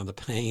concentrate on the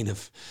pain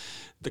of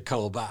the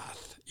cold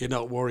bath, you're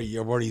not worried,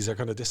 your worries are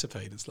going to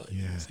dissipate, it's like,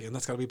 you see, and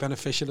that's got to be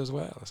beneficial as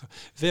well. So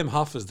Wim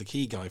Hof is the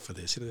key guy for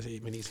this. You know, I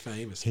mean, he's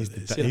famous for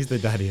this. He's the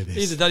daddy of this.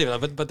 He's the daddy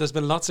of that, but there's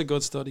been lots of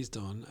good studies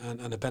done,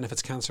 and it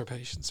benefits cancer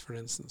patients, for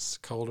instance,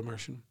 cold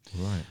immersion.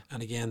 Right.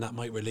 And again, that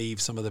might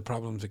relieve some of the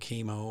problems with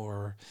chemo,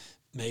 or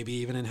maybe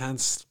even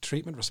enhance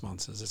treatment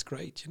responses. It's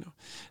great, you know.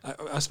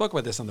 I spoke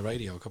about this on the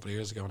radio a couple of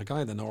years ago, and a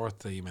guy in the north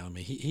emailed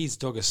me. He's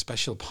dug a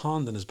special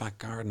pond in his back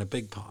garden, a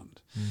big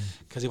pond,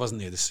 because he wasn't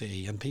near the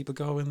sea, and people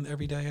go in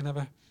every day and have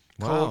a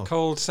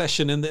cold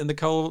session in the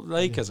cold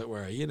lake, as it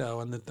were, you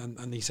know,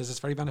 and he says it's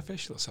very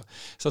beneficial. So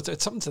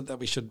it's something that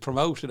we should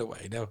promote in a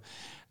way. Now,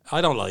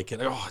 I don't like it.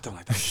 I don't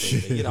like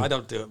that. You know, I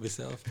don't do it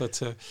myself. But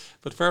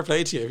fair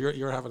play to you. If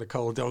you're having a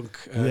cold dunk,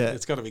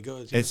 it's got to be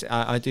good.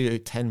 I do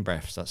 10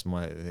 breaths. That's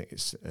my.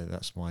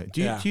 That's my.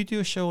 Do you do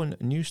a show on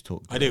News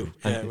Talk? I do.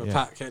 Yeah, with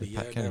Pat Kenny.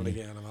 Pat Kenny.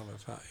 Again, I'm on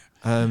with Pat.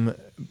 Yeah.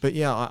 But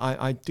yeah,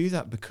 I do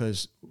that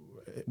because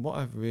what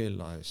I've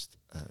realised,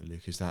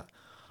 Luke, is that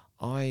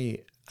my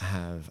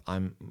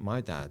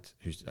dad,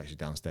 who's actually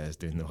downstairs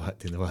doing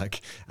the work,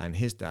 and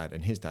his dad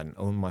and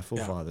all my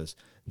forefathers,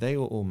 they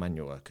were all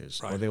manual workers,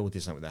 or they all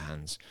did something with their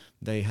hands.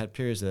 They had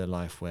periods of their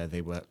life where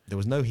there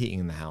was no heating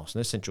in the house,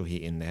 no central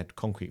heating. They had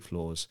concrete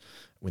floors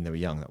when they were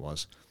young, that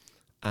was.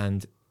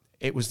 And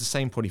it was the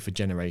same probably for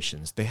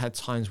generations. They had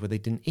times where they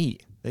didn't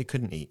eat. They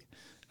couldn't eat.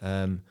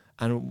 And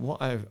what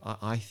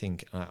I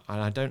think, and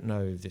I don't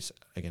know this,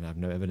 again, I have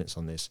no evidence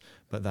on this,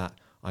 but that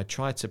I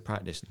try to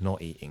practice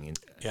not eating,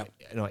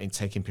 not in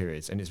taking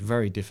periods, and it's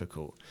very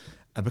difficult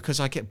because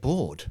I get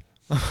bored.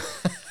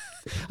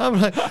 I'm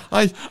like,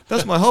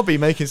 that's my hobby,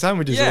 making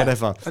sandwiches or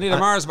whatever. I need a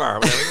Mars bar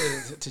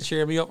to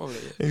cheer me up.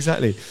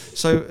 Exactly.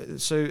 So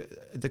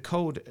the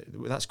cold,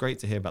 that's great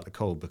to hear about the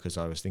cold, because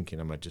I was thinking,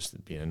 am I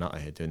just being a nutter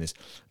here doing this?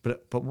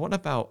 But what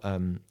about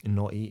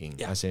not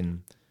eating, as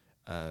in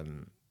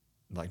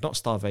like not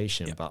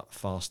starvation, but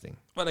fasting?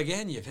 Well,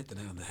 again, you've hit the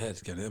nail on the head.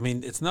 I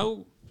mean, it's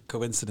no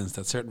coincidence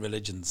that certain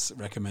religions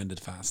recommended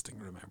fasting,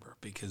 remember,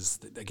 because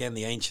again,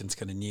 the ancients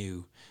kind of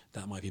knew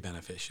that might be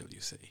beneficial, you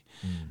see.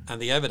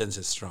 And the evidence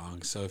is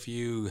strong. So if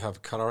you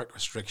have caloric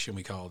restriction,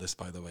 we call this,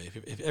 by the way,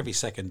 if every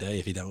second day,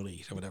 if you don't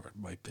eat or whatever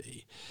it might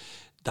be,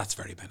 that's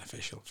very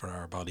beneficial for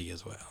our body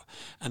as well.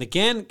 And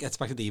again, it gets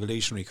back to the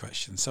evolutionary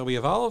question. So we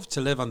evolved to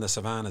live on the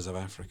savannas of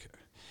Africa.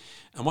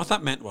 And what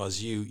that meant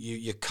was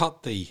you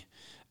cut the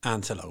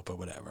antelope or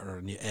whatever,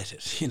 and you ate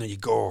it, you know, you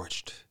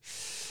gorged.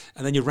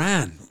 And then you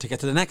ran to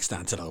get to the next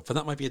antelope, and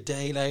that might be a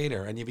day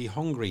later, and you'd be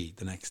hungry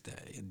the next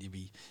day. And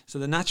so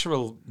the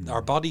natural,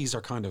 our bodies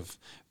are kind of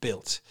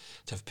built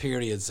to have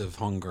periods of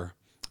hunger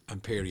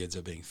and periods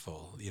of being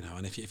full, you know.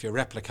 And if you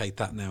replicate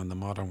that now in the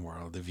modern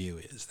world, the view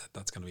is that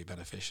that's going to be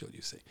beneficial,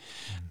 you see.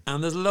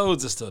 And there's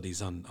loads of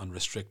studies on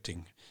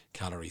restricting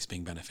calories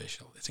being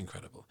beneficial. It's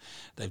incredible.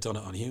 They've done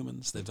it on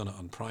humans. They've done it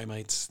on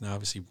primates. Now,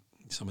 obviously,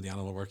 some of the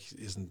animal work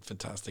isn't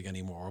fantastic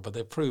anymore, but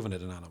they've proven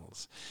it in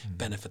animals.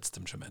 Benefits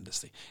them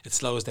tremendously. It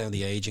slows down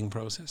the aging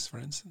process, for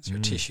instance. Your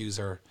tissues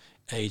are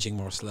aging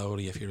more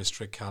slowly if you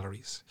restrict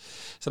calories.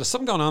 So there's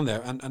something going on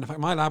there. And in fact,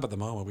 my lab at the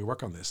moment, we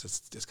work on this.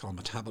 It's called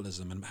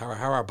metabolism, and how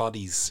our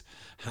bodies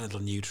handle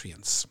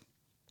nutrients.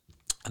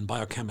 And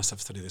biochemists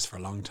have studied this for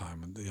a long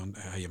time, and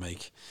how you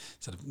make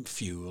sort of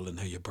fuel and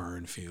how you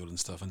burn fuel and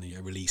stuff, and you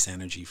release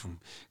energy from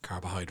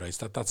carbohydrates.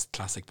 That's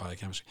classic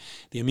biochemistry.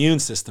 The immune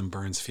system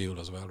burns fuel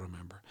as well,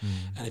 remember.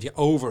 And if you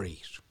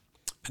overeat,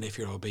 and if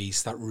you're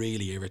obese, that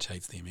really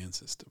irritates the immune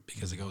system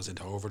because it goes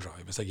into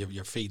overdrive. It's like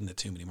you're feeding it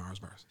too many Mars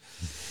bars.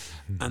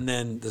 And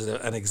then there's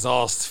an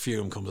exhaust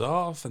fume comes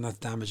off, and that's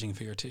damaging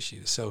for your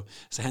tissues. So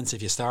hence,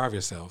 if you starve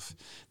yourself,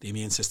 the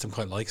immune system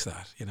quite likes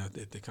that. You know,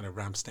 it kind of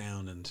ramps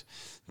down and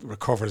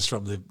recovers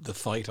from the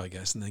fight, I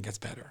guess, and then gets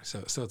better.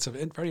 So it's a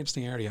very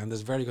interesting area, and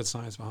there's very good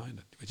science behind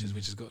it, which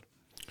is good.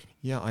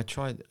 Yeah, I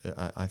tried.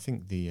 I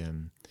think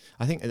I'm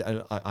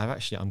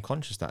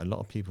conscious that a lot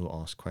of people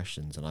ask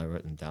questions, and I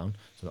wrote them down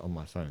on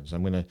my phone. So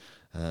I'm gonna,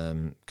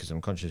 because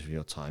I'm conscious of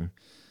your time.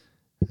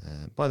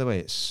 By the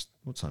way,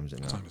 what time is it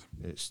now? What time is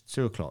it? It's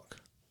 2:00.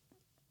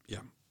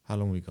 Yeah. How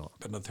long we got?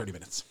 About another 30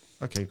 minutes.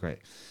 Okay, great.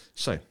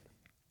 So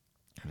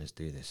let's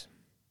do this.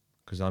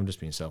 Because I'm just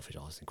being selfish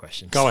asking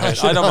questions. Go ahead.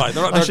 I don't mind.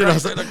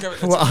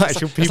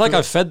 It's like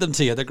I've fed them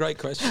to you. They're great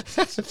questions.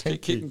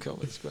 Keep them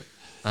coming. It's great.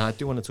 I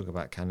do want to talk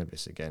about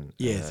cannabis again.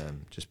 Yes.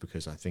 Just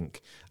because I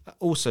think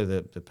also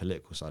the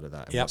political side of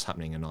that and what's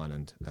happening in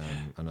Ireland.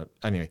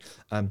 Anyway,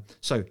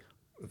 so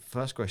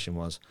first question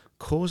was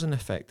cause and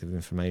effect of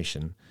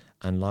inflammation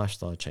and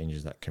lifestyle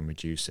changes that can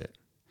reduce it.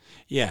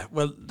 Yeah,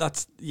 well,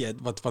 that's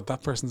what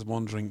that person's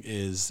wondering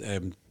is,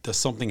 does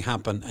something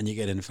happen and you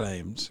get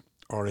inflamed,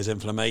 or is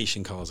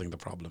inflammation causing the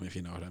problem? If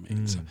you know what I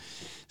mean.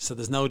 So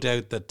there's no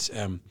doubt that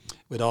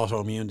with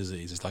autoimmune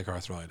diseases like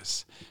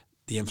arthritis,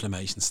 the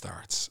inflammation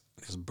starts.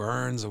 It just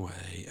burns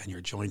away and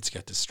your joints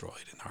get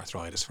destroyed in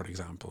arthritis, for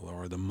example,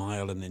 or the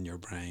myelin in your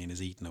brain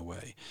is eaten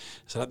away.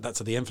 So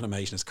so the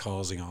inflammation is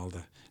causing all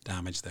the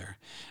damage there.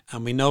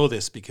 And we know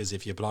this because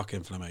if you block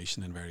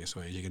inflammation in various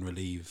ways, you can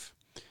relieve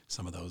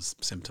some of those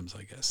symptoms,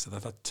 I guess. So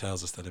that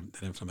tells us that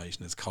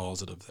inflammation is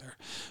causative there.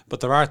 But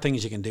there are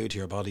things you can do to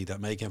your body that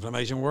make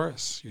inflammation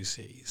worse, you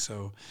see.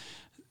 So,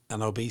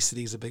 and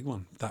obesity is a big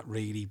one. That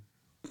really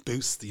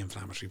boosts the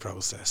inflammatory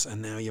process.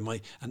 And now you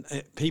might, and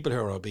people who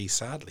are obese,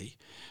 sadly,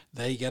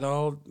 they get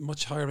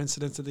much higher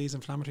incidence of these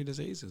inflammatory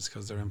diseases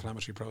because their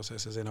inflammatory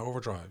process is in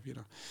overdrive, you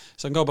know.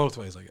 So it can go both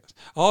ways, I guess.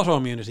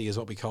 Autoimmunity is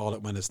what we call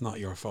it when it's not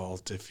your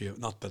fault.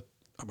 Not that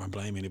I won't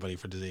blame anybody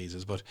for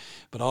diseases, but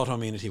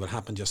autoimmunity will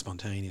happen just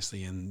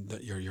spontaneously, and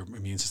that your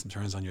immune system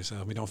turns on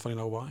yourself. We don't fully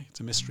know why. It's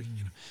a mystery,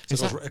 you know.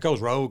 So it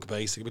goes rogue,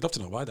 basically. We'd love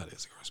to know why that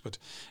is, of course, but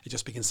it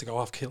just begins to go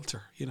off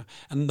kilter, you know.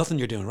 And nothing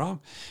you're doing wrong.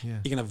 Yeah.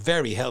 You can have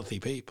very healthy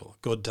people,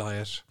 good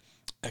diet,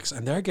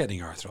 and they're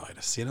getting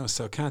arthritis, you know.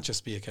 So it can't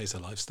just be a case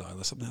of lifestyle.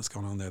 There's something else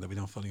going on there that we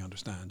don't fully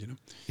understand, you know.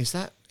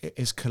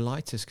 Is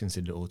colitis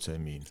considered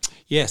autoimmune?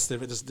 Yes,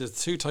 there's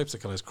two types of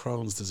colitis: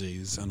 Crohn's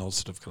disease and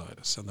ulcerative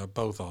colitis, and they're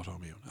both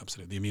autoimmune.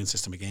 Absolutely, the immune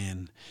system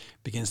again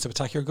begins to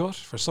attack your gut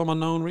for some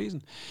unknown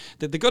reason.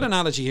 The good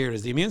analogy here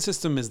is the immune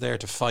system is there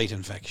to fight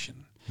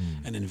infection.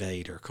 An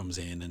invader comes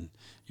in and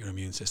your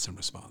immune system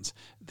responds.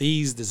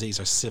 These diseases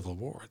are civil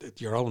war.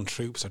 Your own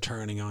troops are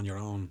turning on your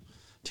own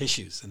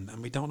tissues, and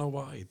we don't know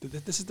why.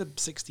 This is the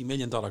 $60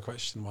 million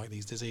question, why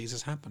these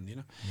diseases happen, you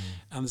know.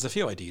 And there's a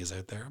few ideas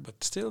out there,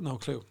 but still no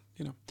clue,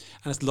 you know.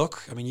 And it's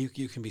luck. I mean,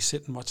 you can be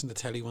sitting watching the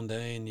telly one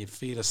day and you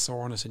feel a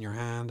soreness in your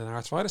hand and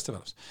arthritis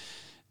develops.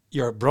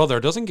 Your brother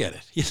doesn't get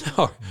it, you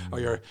know,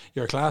 or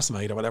your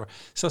classmate or whatever.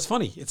 So it's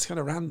funny. It's kind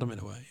of random in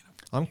a way, you know.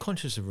 I'm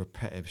conscious of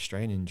repetitive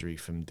strain injury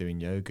from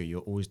doing yoga. You're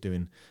always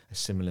doing a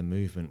similar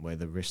movement where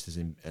the wrist is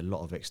in a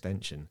lot of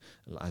extension,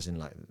 as in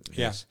like this.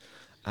 Yeah.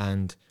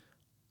 And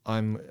I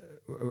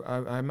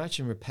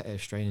imagine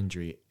repetitive strain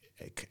injury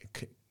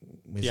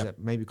that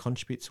maybe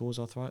contribute towards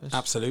arthritis?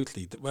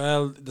 Absolutely.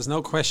 Well, there's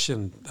no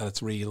question that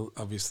it's real,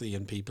 obviously,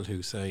 in people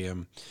who say,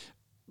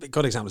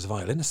 good examples of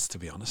violinists, to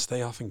be honest.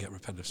 They often get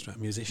repetitive strain,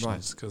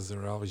 musicians, because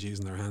they're always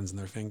using their hands and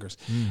their fingers.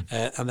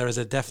 And there is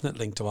a definite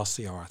link to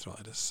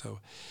osteoarthritis. So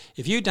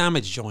if you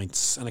damage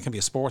joints, and it can be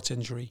a sports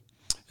injury,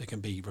 it can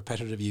be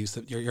repetitive use,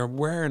 that you're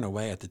wearing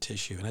away at the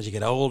tissue. And as you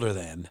get older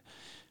then,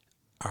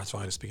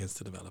 arthritis begins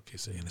to develop, you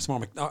see. And it's more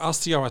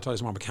osteoarthritis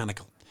is more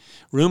mechanical.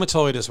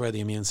 Rheumatoid is where the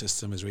immune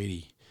system is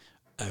really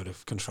out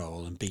of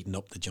control and beating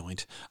up the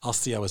joint.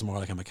 Osteo is more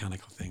like a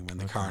mechanical thing when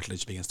the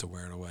cartilage begins to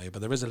wear away. But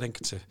there is a link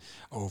to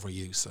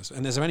overuse.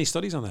 And is there any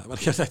studies on that?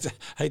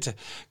 I hate to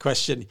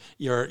question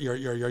your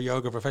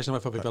yoga profession,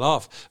 might put people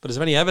off, but is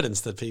there any evidence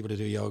that people who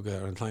do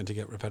yoga are inclined to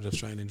get repetitive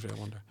strain injury, I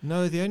wonder?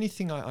 No, the only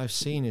thing I've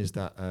seen is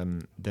that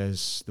there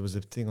was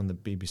a thing on the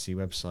BBC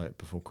website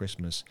before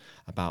Christmas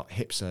about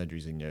hip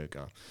surgeries in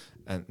yoga,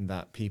 and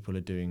that people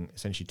are doing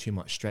essentially too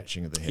much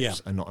stretching of the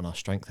hips and not enough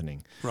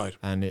strengthening. Right.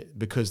 And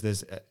because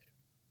there's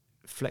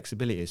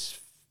flexibility is,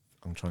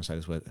 I'm trying to say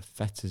this word,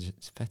 fetish.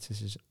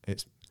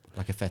 It's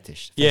like a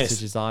fetish. Yes.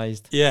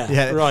 Fetishized.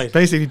 Yeah, right.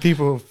 Basically,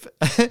 people,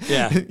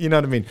 you know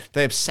what I mean?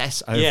 They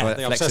obsess over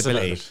they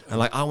flexibility. obsess And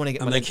like, I want to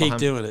get my and leg they keep behind.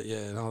 doing it,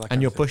 and all that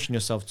And you're kind of pushing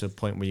yourself to a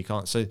point where you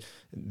can't. So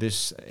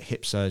this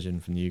hip surgeon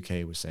from the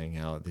UK was saying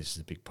how this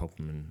is a big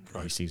problem,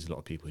 and he sees a lot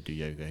of people who do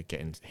yoga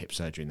getting hip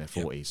surgery in their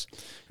 40s,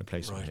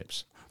 replacement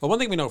hips. Well, one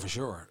thing we know for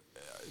sure,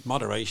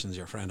 moderation is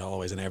your friend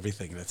always in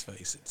everything, let's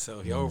face it. So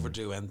if you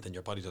overdo anything,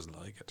 your body doesn't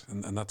like it,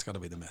 and that's got to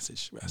be the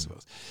message, I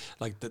suppose.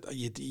 Like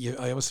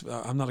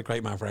I'm not a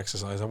great man for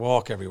exercise. I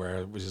walk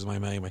everywhere, which is my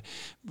main way.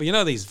 But you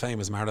know these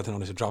famous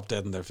marathoners who drop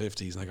dead in their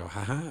 50s, and I go,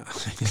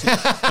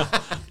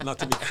 ha. Not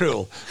to be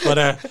cruel, but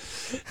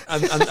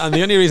and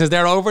the only reason is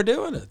they're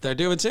overdoing it. They're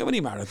doing too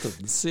many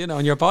marathons, you know.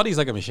 And your body's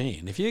like a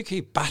machine. If you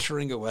keep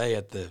battering away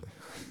at the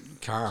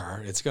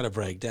car, it's going to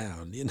break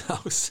down, you know.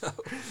 So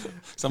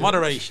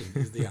moderation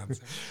is the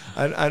answer,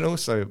 and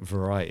also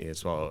variety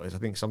as well. I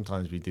think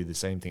sometimes we do the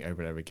same thing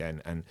over and over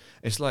again, and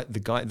it's like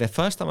the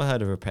first time I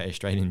heard of a repetitive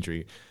strain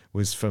injury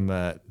was from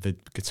the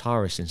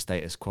guitarist in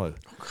Status Quo.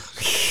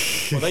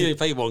 Well, they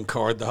play one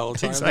chord the whole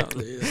time.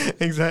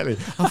 Exactly.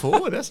 I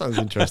thought, that sounds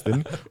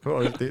interesting.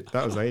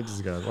 That was ages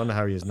ago. I wonder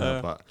how he is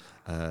now, but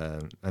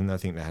and I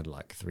think they had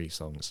like 3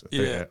 songs.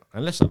 Yeah.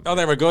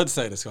 They were good,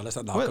 Status Quo. Let's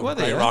not knock them.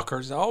 Great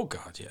rockers. Oh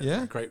God,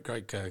 yeah. Great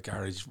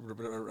garage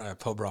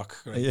pub rock.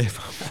 Yeah,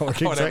 pub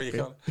rock, whatever exactly.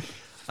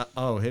 you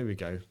call it. Here we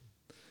go.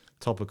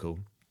 Topical.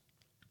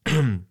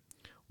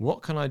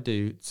 What can I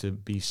do to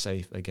be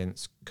safe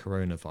against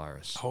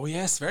coronavirus? Oh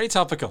yes, very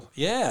topical.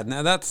 Yeah,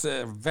 now that's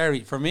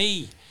for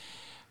me.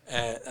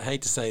 I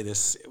hate to say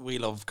this, we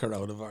love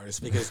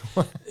coronavirus because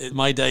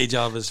my day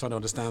job is trying to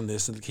understand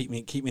this and keep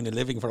me in a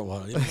living for a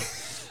while. You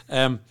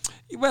know?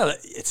 Well,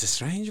 it's a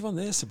strange one.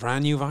 This a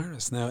brand new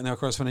virus. Now, of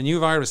course, when a new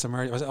virus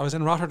emerged, I was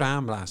in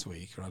Rotterdam last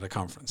week at a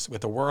conference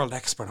with a world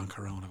expert on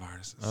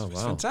coronaviruses. Oh, it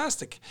was wow.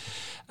 fantastic,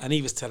 and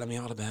he was telling me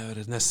all about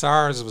it. Now,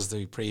 SARS was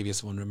the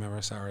previous one.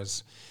 Remember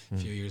SARS? A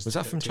few years. Was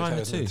that from China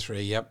too?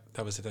 2003. Yep,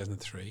 that was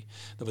 2003.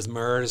 There was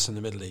MERS in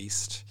the Middle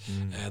East.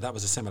 That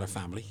was a similar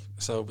family.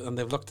 So, and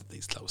they've looked at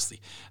these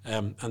closely.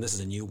 And this is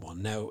a new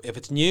one. Now, if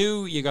it's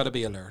new, you got to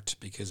be alert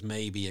because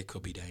maybe it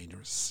could be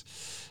dangerous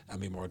and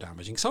be more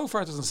damaging. So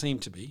far, it doesn't seem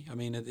to be. I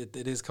mean, it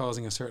is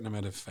causing a certain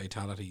amount of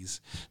fatalities.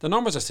 The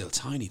numbers are still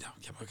tiny, though.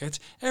 It's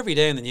every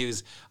day in the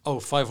news,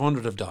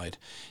 500 have died.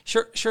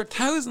 Sure,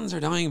 thousands are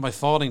dying by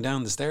falling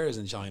down the stairs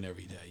in China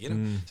every day. You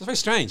know, so it's very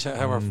strange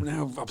how we're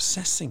now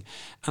obsessing.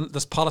 And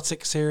there's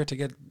politics here to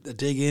get a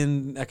dig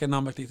in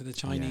economically to the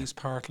Chinese,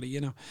 partly, you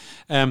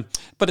know.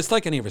 But it's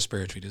like any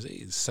respiratory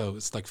disease. So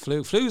it's like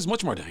flu. Flu is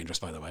much more dangerous,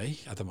 by the way,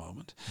 at the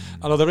moment.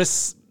 Although there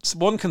is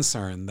one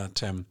concern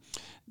that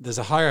there's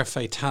a higher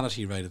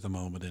fatality rate at the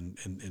moment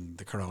in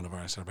the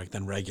coronavirus outbreak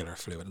than regular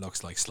flu. It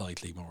looks like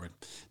slightly more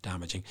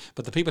damaging.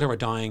 But the people who are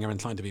dying are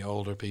inclined to be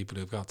older people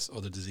who've got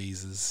other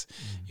diseases,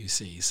 you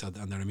see. So,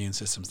 and their immune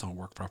systems don't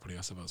work properly,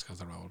 I suppose, because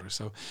they're older.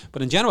 So,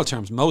 but in general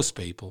terms, most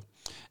people,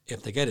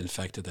 if they get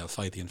infected, they'll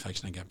fight the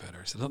infection and get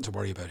better. So nothing to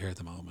worry about here at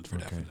the moment for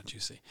definite, you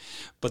see.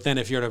 But then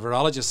if you're a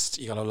virologist,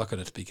 you got to look at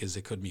it because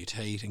it could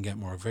mutate and get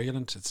more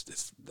virulent.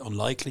 It's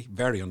unlikely,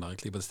 very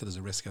unlikely, but still there's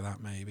a risk of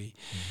that maybe.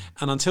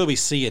 And until we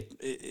see it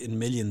in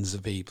millions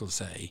of people,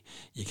 say,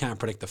 you can't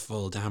predict the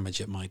full damage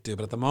it might do.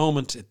 But at the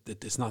moment,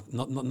 it's not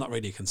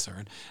really a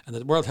concern. And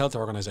the World Health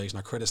Organization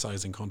are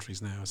criticizing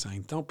countries now,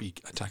 saying, don't be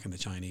attacking the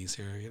Chinese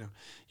here. You know,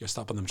 you're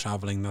stopping them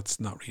traveling. That's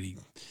not really,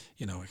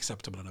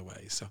 acceptable in a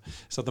way. So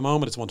at the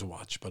moment, it's one to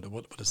watch, but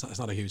it's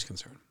not a huge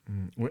concern.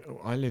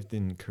 I lived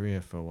in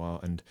Korea for a while,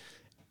 and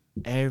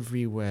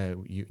every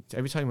time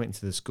you went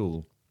into the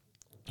school,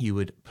 you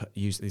would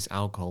use this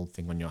alcohol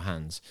thing on your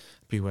hands.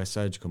 People wear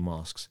surgical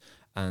masks,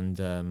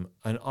 and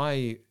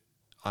I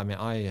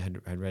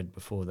had read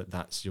before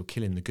that's you're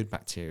killing the good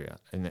bacteria,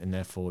 and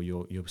therefore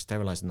you're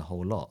sterilizing the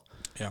whole lot.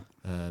 Yeah.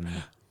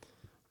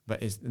 But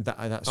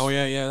that's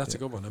that's a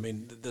good one. I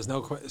mean, there's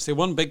no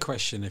one big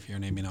question if you're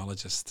an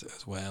immunologist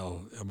as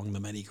well, among the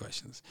many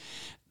questions.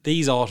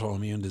 These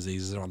autoimmune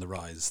diseases are on the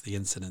rise. The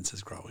incidence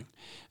is growing.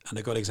 And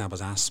a good example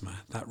is asthma.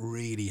 That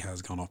really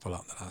has gone up a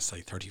lot in the last,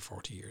 say, 30,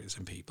 40 years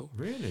in people.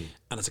 Really?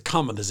 And it's a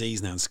common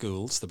disease now in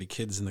schools. There'll be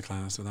kids in the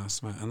class with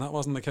asthma. And that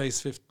wasn't the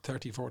case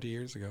 30, 40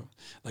 years ago.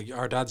 Like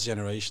our dad's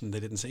generation, they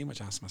didn't see much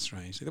asthma,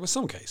 strangely. There were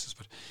some cases.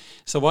 But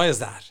so why is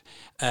that?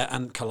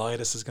 And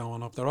colitis is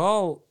going up. They're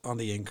all on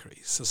the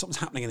increase. So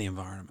something's happening in the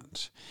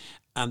environment.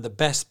 And the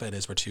best bet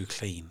is we're too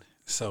clean.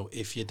 So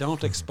if you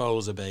don't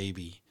expose a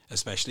baby,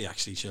 especially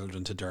actually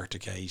children, to dirt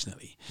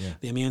occasionally,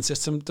 the immune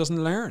system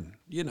doesn't learn,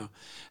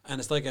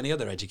 And it's like any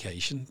other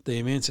education. The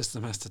immune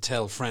system has to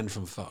tell friend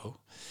from foe.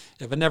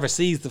 If it never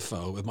sees the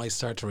foe, it might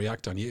start to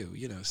react on you,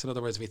 So in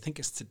other words, we think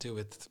it's to do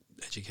with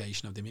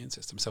education of the immune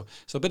system. So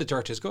a bit of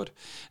dirt is good.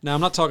 Now,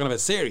 I'm not talking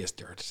about serious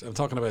dirt. I'm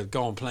talking about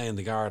go and play in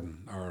the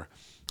garden or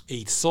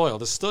eat soil.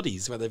 There's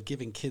studies where they've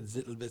given kids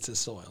little bits of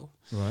soil,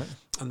 right,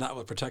 and that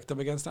will protect them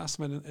against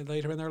asthma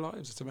later in their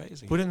lives. It's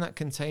amazing. Wouldn't that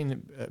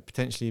contain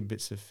potentially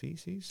bits of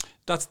feces?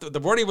 That's the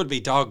worry would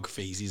be dog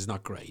feces,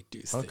 not great.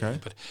 Okay,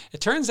 but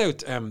it turns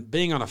out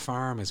being on a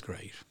farm is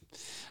great.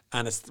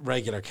 And it's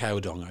regular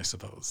cow dung, I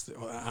suppose.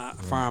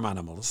 Farm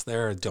animals,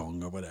 their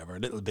dung or whatever,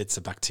 little bits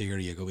of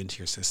bacteria go into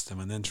your system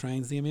and then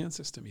trains the immune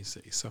system, you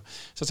see. So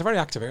it's a very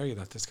active area.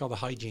 It's called the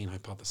hygiene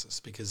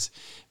hypothesis, because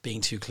being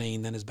too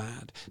clean then is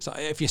bad. So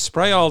if you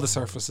spray all the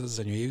surfaces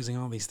and you're using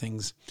all these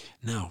things,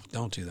 no,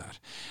 don't do that.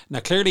 Now,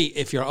 clearly,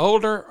 if you're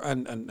older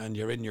and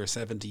you're in your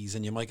 70s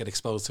and you might get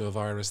exposed to a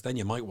virus, then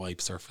you might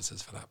wipe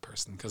surfaces for that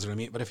person.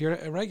 But if you're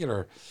a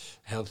regular,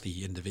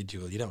 healthy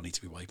individual, you don't need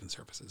to be wiping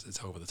surfaces.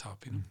 It's over the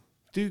top,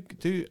 Do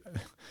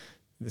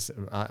this?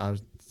 I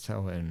was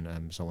telling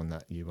someone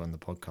that you were on the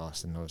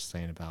podcast, and I was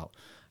saying about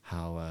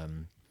how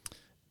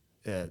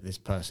this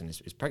person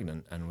is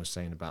pregnant, and was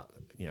saying about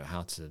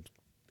how to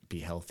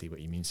be healthy with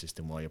your immune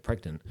system while you're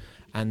pregnant.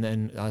 And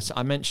then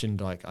I mentioned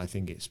I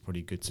think it's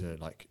pretty good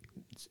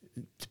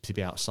to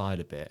be outside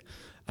a bit,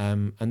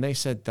 and they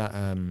said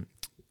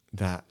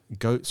that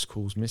goats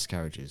cause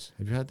miscarriages.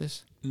 Have you heard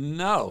this?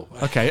 No.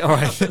 Okay, all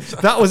right.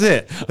 That was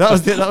it. That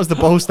was the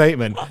bold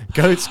statement.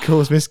 Goats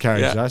cause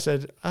miscarriages. Yeah. I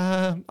said,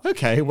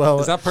 okay, well.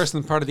 Is that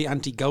person part of the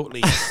anti-goat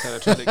league that are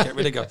trying to get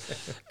rid of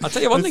goats? I'll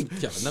tell you one thing,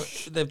 Kevin.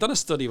 They've done a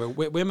study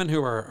where women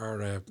who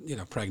are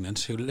pregnant,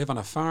 who live on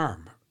a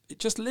farm,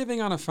 just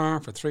living on a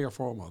farm for 3 or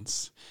 4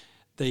 months,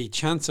 the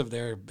chance of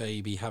their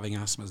baby having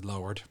asthma is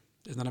lowered.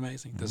 Isn't that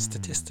amazing? There's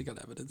statistical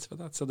evidence for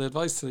that. So the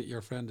advice to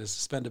your friend is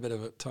to spend a bit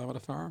of time on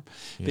a farm.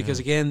 Because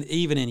again,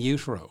 even in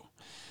utero,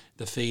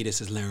 the fetus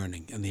is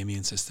learning and the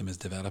immune system is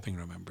developing,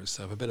 remember.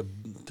 So if a bit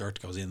of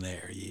dirt goes in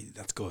there,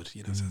 that's good,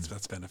 so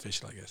that's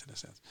beneficial, I guess, in a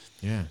sense.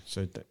 Yeah,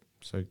 so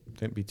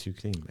don't be too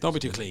clean. Don't be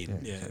too clean,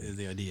 exactly. is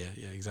the idea.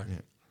 Yeah, exactly.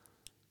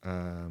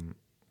 Yeah.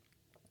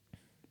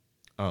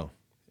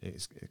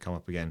 It's come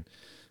up again.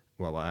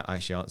 Well, I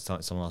actually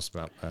someone asked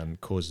about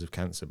causes of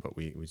cancer, but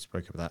we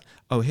spoke about that.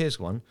 Oh, here's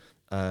one.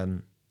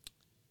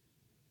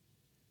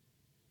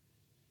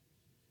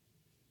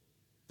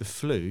 The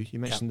flu, you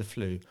mentioned the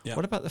flu. Yeah.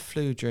 What about the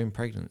flu during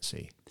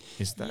pregnancy?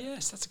 Is that...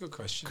 Yes, that's a good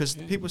question. Because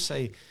people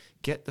say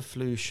get the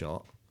flu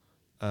shot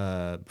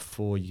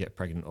before you get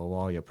pregnant or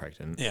while you're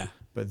pregnant. Yeah.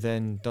 But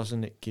then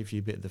doesn't it give you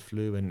a bit of the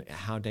flu? And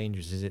how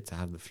dangerous is it to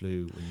have the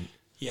flu?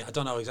 Yeah, I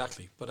don't know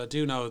exactly. But I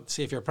do know,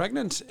 see, if you're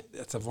pregnant,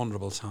 it's a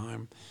vulnerable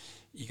time.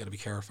 You got to be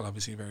careful,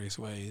 obviously, in various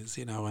ways,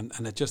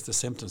 and it just the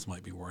symptoms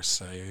might be worse.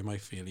 So you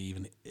might feel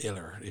even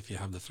iller if you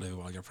have the flu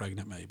while you're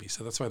pregnant, maybe.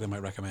 So that's why they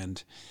might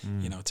recommend,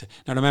 to.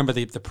 Now remember,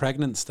 the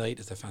pregnant state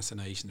is a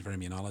fascination for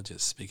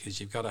immunologists because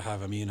you've got to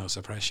have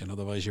immunosuppression,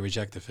 otherwise you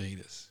reject the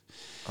fetus.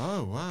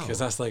 Oh wow! Because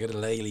that's like a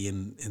little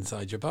alien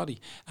inside your body,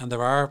 and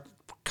there are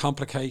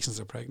complications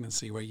of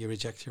pregnancy where you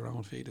reject your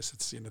own fetus.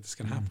 It's this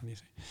can happen. You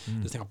see,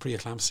 there's thing called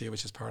preeclampsia,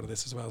 which is part of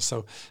this as well.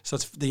 So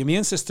it's the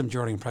immune system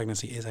during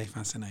pregnancy is a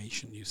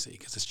fascination. You see,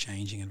 because it's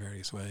changing in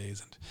various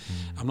ways.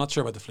 And I'm not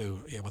sure about the flu.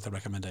 Yeah, what the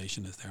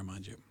recommendation is there,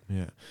 mind you.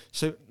 Yeah.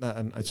 So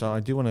I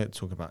do want to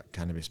talk about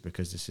cannabis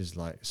because this is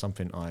like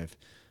something I've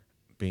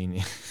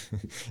been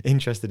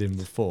interested in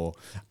before,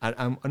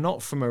 and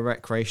not from a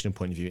recreational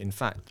point of view. In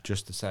fact,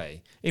 just to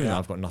say, even though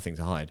I've got nothing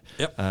to hide,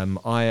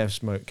 I have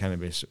smoked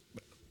cannabis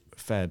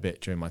fair bit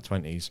during my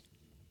 20s,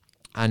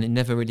 and it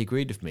never really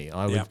agreed with me.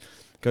 I would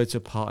go to a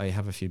party,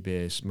 have a few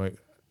beers,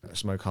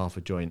 smoke half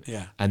a joint,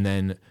 and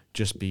then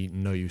just be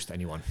no use to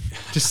anyone.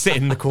 Just sit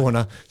in the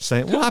corner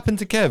saying, "What happened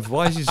to Kev?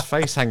 Why is his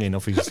face hanging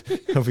off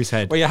his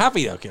head?" Well, you're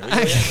happy though,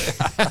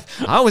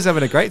 Kev. I was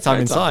having a great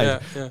time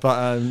inside, but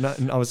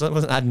I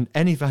wasn't adding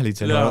any value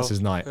to anyone else's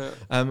night.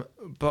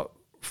 But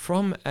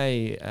from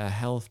a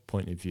health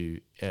point of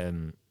view,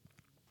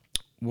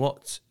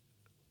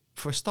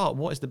 for a start,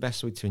 what is the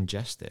best way to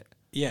ingest it?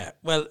 Yeah,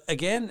 well,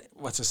 again,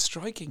 what's a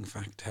striking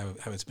fact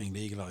how it's being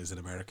legalized in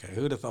America.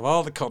 Who'd have, of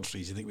all the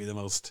countries, you think we're the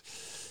most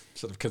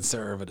sort of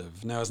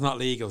conservative. Now, it's not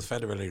legal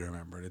federally,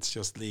 remember. It's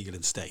just legal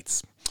in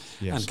states.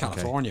 Yes, and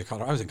California,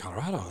 Colorado. I was in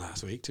Colorado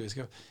last week, 2 weeks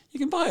ago. You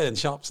can buy it in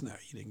shops now.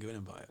 You didn't go in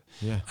and buy it.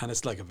 Yeah. And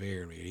it's like a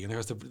beer, really. And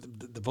there's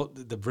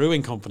the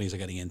brewing companies are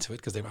getting into it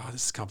because this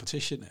is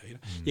competition now.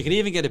 You can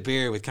even get a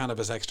beer with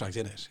cannabis extract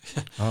in it.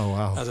 Oh,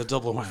 wow. As a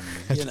double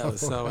whammy,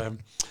 so...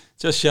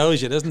 just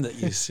shows you, doesn't it?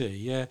 You see,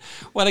 yeah.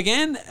 Well,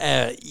 again,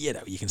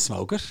 you can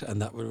smoke it,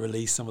 and that will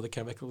release some of the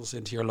chemicals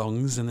into your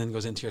lungs, and then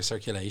goes into your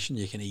circulation.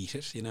 You can eat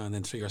it, and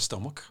then through your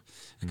stomach,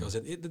 it goes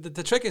in.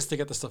 The trick is to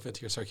get the stuff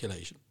into your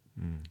circulation,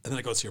 and then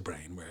it goes to your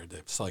brain where the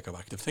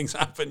psychoactive things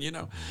happen,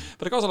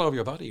 But it goes all over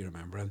your body,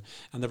 remember,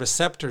 and the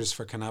receptors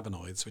for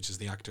cannabinoids, which is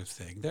the active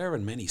thing, they're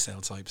in many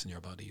cell types in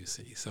your body. You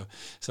see, so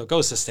it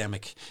goes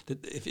systemic.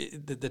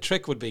 The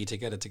trick would be to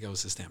get it to go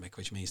systemic,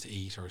 which means to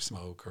eat or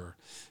smoke or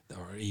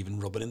even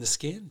rub it in the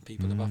skin.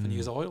 People have often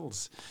used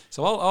oils.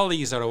 So all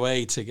these are a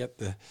way to get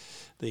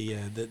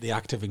the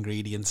active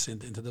ingredients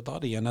into the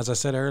body. And as I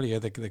said earlier,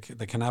 the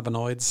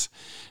cannabinoids,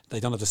 they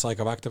don't have the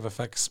psychoactive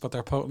effects, but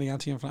they're potently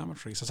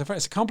anti-inflammatory. So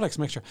it's a complex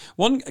mixture.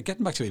 One,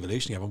 getting back to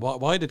evolution, Kevin,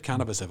 why did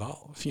cannabis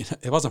evolve?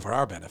 It wasn't for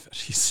our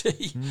benefit, you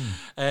see.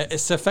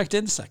 It's to affect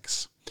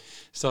insects.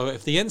 So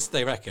if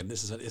they reckon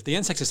if the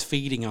insect is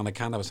feeding on the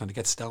cannabis plant, it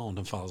gets stoned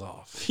and falls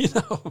off.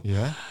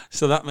 Yeah.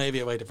 So that may be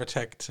a way to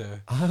protect the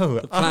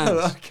plant.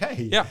 Oh,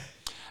 okay. Yeah.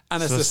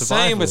 And it's the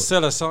same with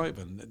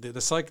psilocybin. The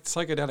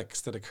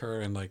psychedelics that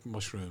occur in like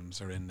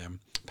mushrooms or in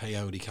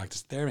peyote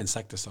cactus, they're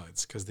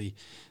insecticides because the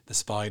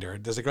spider.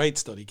 There's a great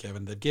study,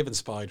 Kevin. They've given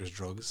spiders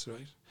drugs,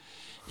 right?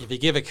 If you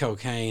give it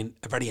cocaine,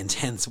 a very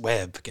intense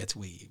web gets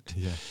weaved.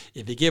 Yeah.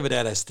 If you give it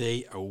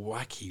LSD, a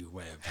wacky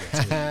web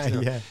gets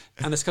weaved. Yeah.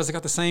 And it's because they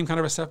got the same kind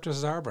of receptors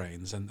as our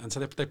brains. And so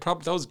they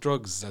those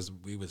drugs, as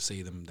we would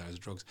see them as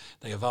drugs,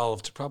 they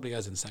evolved probably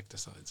as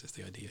insecticides is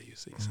the idea, you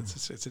see.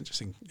 So it's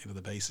interesting,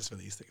 the basis for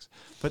these things.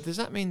 But does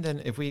that mean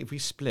then if we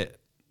split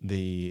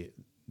the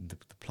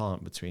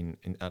plant between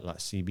like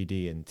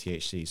CBD and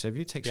THC, so if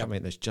you take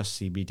something that's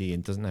just CBD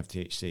and doesn't have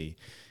THC,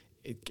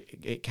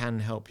 it can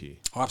help you.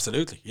 Oh,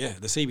 absolutely, yeah.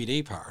 The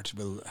CBD part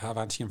will have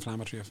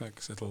anti-inflammatory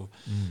effects. It'll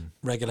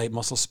regulate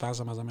muscle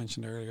spasm, as I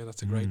mentioned earlier.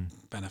 That's a great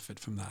benefit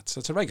from that. So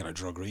it's a regular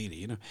drug,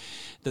 really.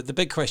 The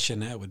big question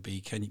now would be,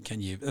 can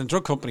you? And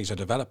drug companies are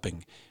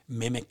developing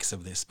mimics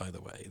of this, by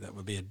the way. That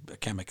would be a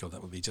chemical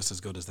that would be just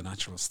as good as the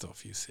natural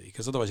stuff, you see.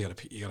 Because otherwise, you got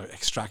to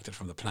extract it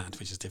from the plant,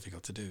 which is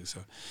difficult to do. So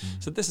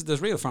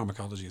there's real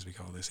pharmacology, as we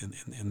call this,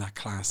 in that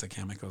class of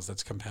chemicals.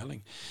 That's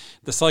compelling.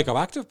 The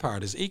psychoactive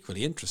part is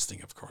equally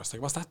interesting, of course.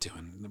 Like, what's that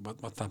doing?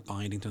 What's that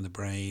binding to the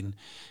brain?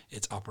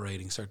 It's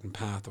operating certain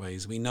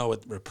pathways. We know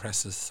it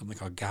represses something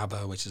called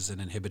GABA, which is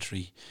an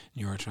inhibitory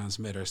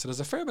neurotransmitter. So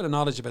there's a fair bit of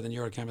knowledge about the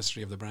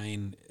neurochemistry of the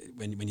brain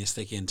when you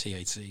stick in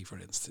THC, for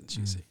instance,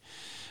 you see.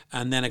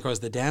 And then of course,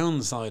 the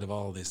downside of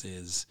all this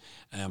is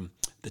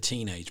the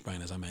teenage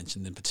brain, as I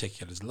mentioned in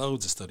particular. There's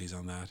loads of studies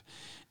on that.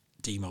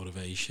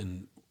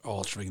 Demotivation,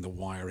 altering the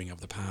wiring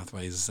of the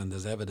pathways, and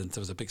there's evidence.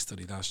 There was a big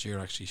study last year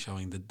actually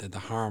showing the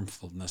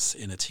harmfulness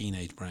in a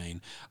teenage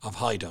brain of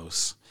high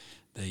dose,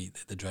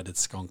 the dreaded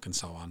skunk and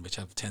so on, which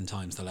have 10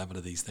 times the level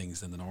of these things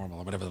than the normal,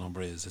 or whatever the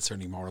number is. It's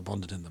certainly more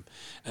abundant in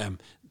them.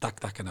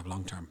 That can have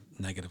long-term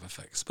negative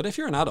effects. But if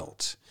you're an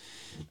adult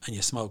and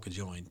you smoke a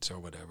joint or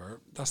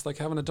whatever, that's like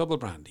having a double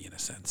brandy in a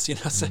sense, you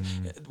know, so,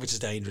 which is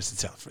dangerous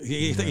itself.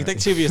 You think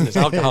seriousness,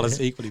 alcohol is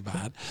equally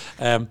bad.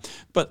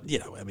 But, you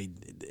know, I mean,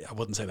 I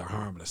wouldn't say they're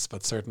harmless,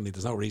 but certainly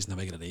there's no reason to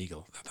make it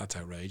illegal. That's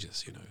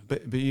outrageous, you know.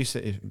 But you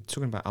said,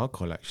 talking about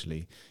alcohol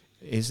actually,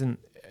 isn't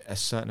a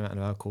certain amount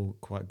of alcohol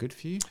quite good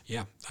for you?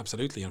 Yeah,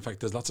 absolutely. In fact,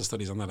 there's lots of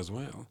studies on that as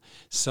well.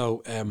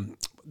 So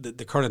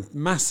the current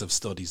massive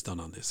studies done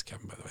on this,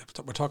 Kevin, by the way,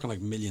 we're talking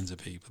like millions of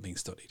people being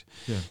studied.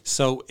 Yeah.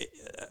 So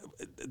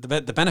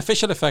the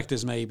beneficial effect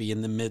is maybe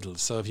in the middle.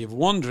 So if you have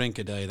 1 drink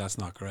a day, that's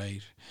not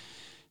great.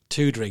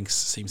 2 drinks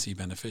seems to be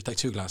beneficial, like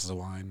 2 glasses of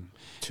wine.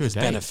 2 a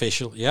day?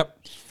 Beneficial,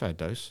 yep. Fair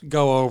dose.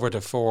 Go over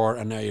to 4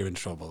 and now you're in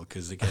trouble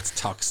because it gets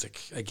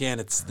toxic. Again,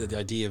 it's the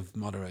idea of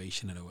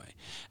moderation in a way.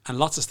 And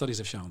lots of studies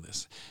have shown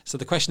this. So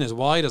the question is,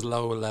 why does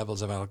lower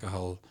levels of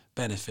alcohol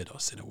benefit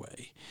us in a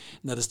way?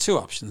 Now, there's 2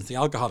 options. The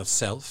alcohol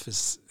itself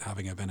is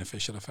having a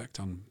beneficial effect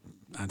on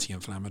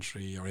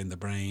anti-inflammatory or in the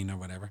brain or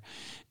whatever.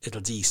 It'll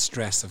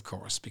de-stress, of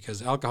course,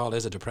 because alcohol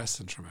is a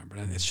depressant, remember,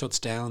 and it shuts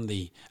down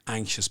the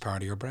anxious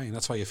part of your brain.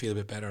 That's why you feel a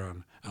bit better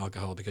on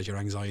alcohol, because your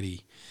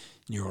anxiety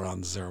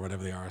neurons or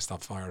whatever they are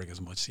stop firing as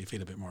much, so you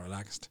feel a bit more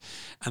relaxed.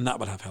 And that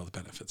will have health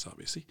benefits,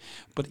 obviously.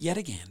 But yet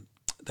again,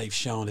 they've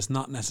shown it's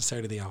not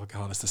necessarily the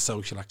alcohol, it's the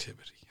social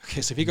activity.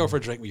 Okay, so if you go for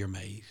a drink with your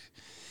mate,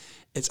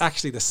 it's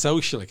actually the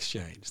social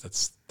exchange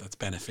that's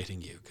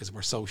benefiting you, because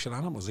we're social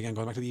animals. Again,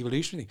 going back to the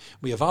evolutionary thing,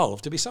 we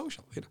evolved to be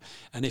social, you know.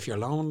 And if you're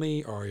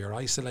lonely or you're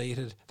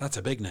isolated, that's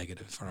a big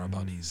negative for our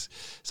bodies.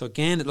 So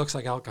again, it looks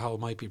like alcohol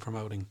might be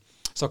promoting.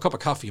 So a cup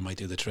of coffee might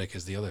do the trick,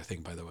 is the other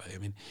thing, by the way. I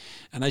mean,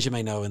 and as you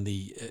may know, in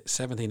the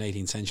 17th,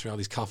 18th century, all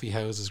these coffee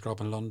houses grew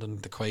up in London.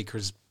 The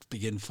Quakers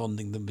begin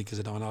funding them because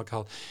they don't want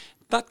alcohol.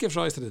 That gives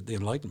rise to the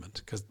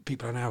Enlightenment, because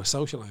people are now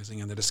socialising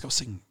and they're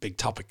discussing big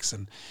topics,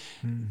 and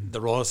the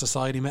Royal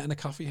Society met in a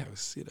coffee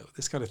house, you know,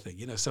 this kind of thing,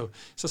 you know. So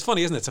it's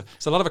funny, isn't it?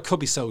 So a lot of it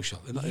could be social.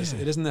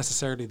 It isn't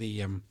necessarily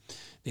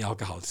the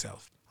alcohol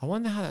itself. I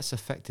wonder how that's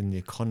affecting the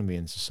economy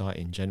and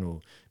society in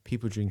general.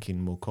 People drinking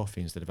more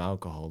coffee instead of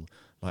alcohol.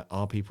 Like,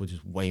 are people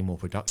just way more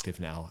productive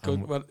now?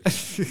 Good. Well,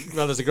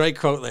 there's a great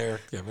quote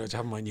there. Yeah, I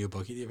have my new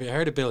book. Have you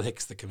heard of Bill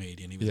Hicks, the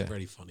comedian? He was a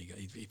very funny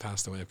guy. He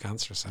passed away of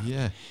cancer, sadly.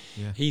 Yeah.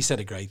 He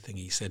said a great thing.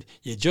 He said,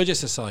 you judge a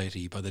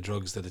society by the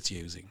drugs that it's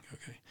using.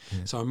 Okay.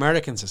 So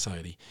American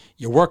society,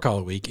 you work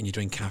all week and you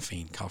drink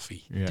caffeine,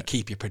 coffee, to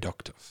keep you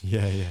productive.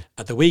 Yeah.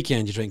 At the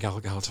weekend, you drink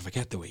alcohol to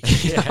forget the week.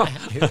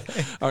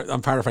 Or,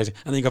 I'm paraphrasing.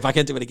 And then you go back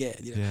into it again.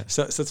 You know?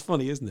 So it's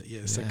funny, isn't it?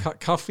 Yeah. So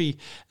coffee,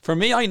 for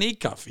me, I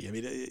need coffee. I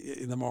mean,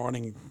 in the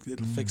morning,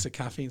 it'll fix it.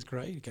 Caffeine's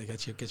great.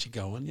 Get you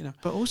going, you know.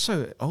 But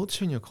also,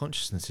 altering your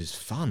consciousness is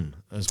fun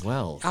as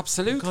well.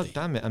 Absolutely. God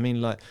damn it. I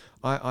mean, like,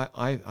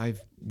 I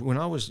when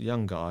I was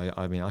younger,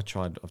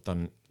 I've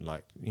done,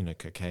 like, you know,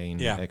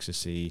 cocaine,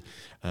 ecstasy.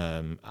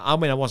 I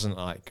mean, I wasn't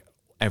like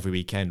every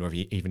weekend or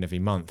even every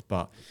month,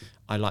 but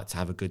I liked to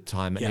have a good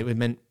time. And it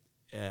meant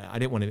I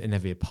didn't want to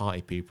never be a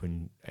party people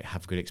and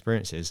have good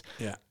experiences.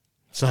 Yeah.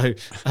 So,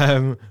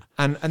 and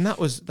that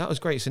was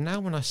great. So now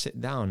when I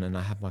sit down and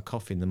I have my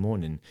coffee in the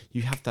morning,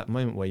 you have that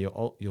moment where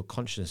your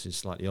consciousness is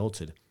slightly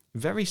altered.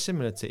 Very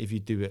similar to if you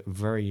do a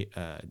very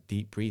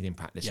deep breathing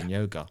practice in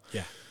yoga.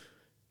 Yeah.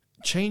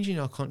 Changing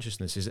our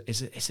consciousness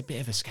is a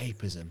bit of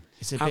escapism.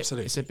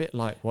 It's a bit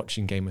like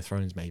watching Game of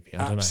Thrones, maybe. I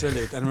don't know.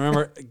 Absolutely. And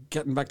remember,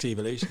 getting back to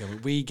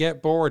evolution, we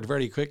get bored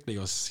very quickly,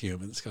 us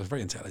humans, because we're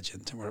very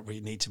intelligent and we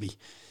need to be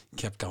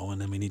kept going,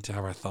 and we need to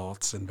have our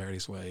thoughts in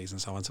various ways and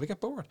so on. So we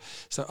get bored.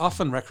 So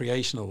often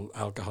recreational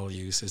alcohol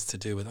use is to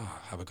do with,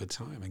 have a good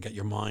time and get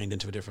your mind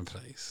into a different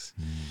place.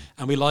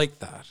 And we like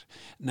that.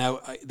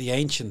 Now, the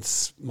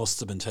ancients must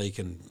have been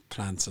taking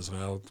plants as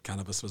well.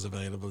 Cannabis was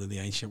available in the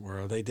ancient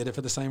world. They did it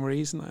for the same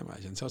reason, I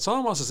imagine. So it's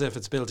almost as if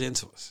it's built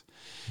into us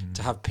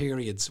to have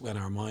periods when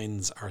our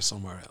minds are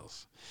somewhere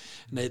else.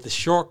 Now, the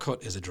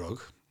shortcut is a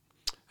drug.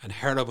 And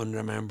heroin,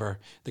 remember,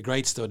 the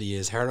great study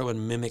is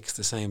heroin mimics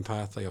the same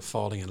pathway of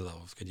falling in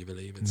love. Could you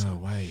believe it? No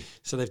way.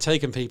 So they've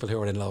taken people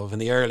who are in love in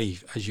the early,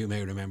 as you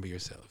may remember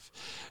yourself.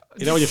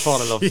 You know when you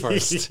fall in love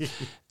first.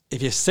 If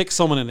you stick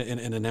someone in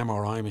an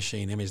MRI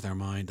machine, image their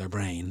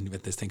brain,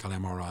 with this thing called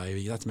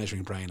MRI, that's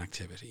measuring brain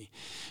activity.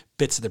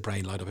 Bits of the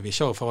brain light up. If you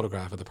show a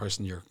photograph of the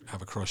person you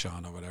have a crush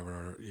on or whatever,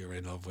 or you're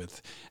in love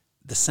with,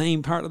 the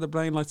same part of the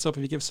brain lights up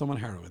if you give someone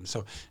heroin.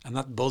 So, and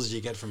that buzz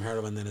you get from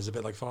heroin then is a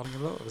bit like falling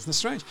in love. Isn't it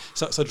strange?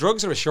 So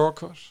drugs are a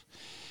shortcut.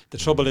 The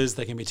trouble is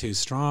they can be too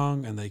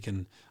strong and they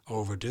can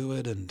overdo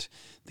it, and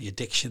the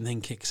addiction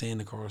thing kicks in,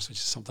 of course, which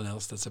is something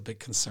else that's a big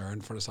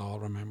concern for us all,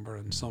 remember,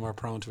 and some are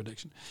prone to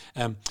addiction.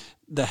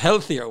 The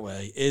healthier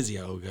way is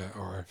yoga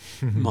or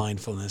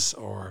mindfulness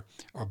or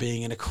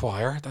being in a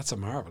choir. That's a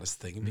marvelous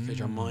thing because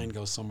your mind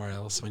goes somewhere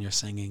else when you're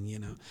singing, you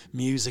know.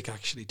 Music,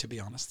 actually, to be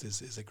honest,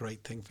 is a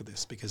great thing for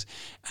this because,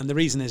 and the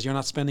reason is you're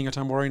not spending your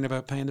time worrying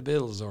about paying the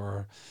bills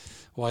or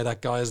why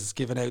that guy's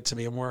given out to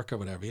me in work or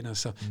whatever, you know.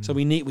 So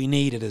we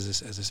need it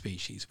as a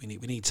species. We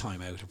need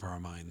time out of our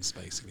minds,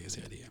 basically, is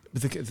the idea.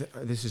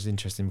 But this is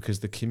interesting because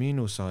the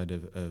communal side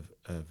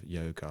of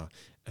yoga,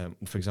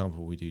 for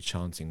example, we do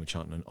chanting. We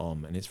chant an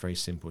Om, and it's very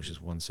simple. It's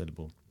just one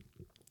syllable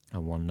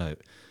and one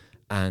note,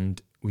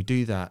 and we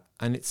do that,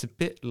 and it's a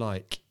bit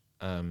like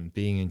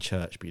being in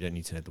church, but you don't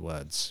need to know the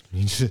words.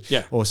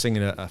 Or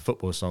singing a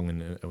football song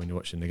when you're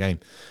watching the game,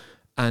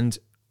 and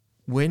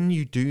when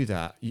you do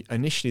that,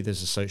 initially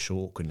there's a social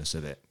awkwardness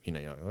of it. You know,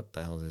 you're like, what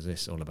the hell is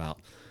this all about?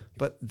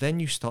 But then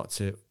you start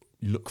to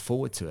look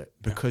forward to it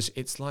because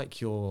it's like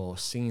you're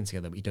singing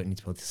together, but you don't need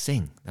to be able to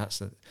sing.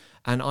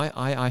 And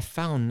I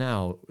found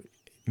now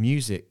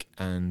music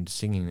and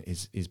singing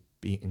is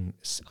being,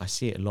 I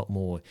see it a lot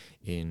more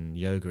in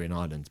yoga in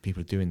Ireland.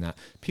 People are doing that.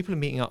 People are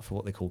meeting up for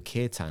what they call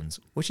kirtans,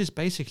 which is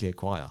basically a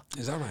choir.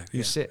 Is that right?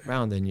 You sit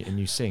around and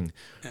you sing.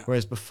 Yeah.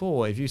 Whereas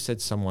before, if you said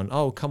to someone,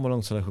 "Oh, come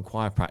along to local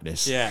choir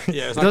practice," it's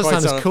it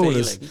doesn't sound as cool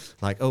as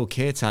like, "Oh,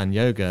 kirtan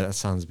yoga." That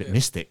sounds a bit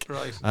mystic.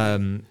 Right.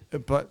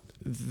 But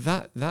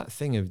that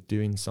thing of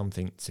doing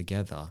something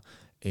together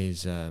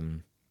is.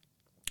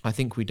 I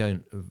think we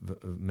don't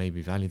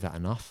maybe value that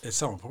enough. It's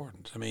so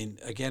important. I mean,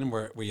 again,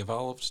 we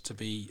evolved to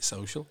be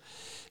social,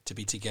 to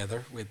be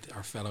together with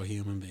our fellow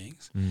human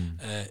beings.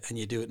 And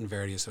you do it in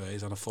various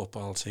ways, on a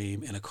football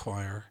team, in a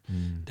choir,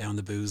 down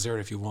the boozer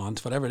if you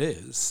want, whatever it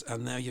is.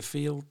 And now you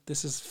feel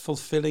this is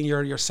fulfilling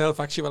your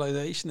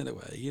self-actualization in a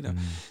way, you know.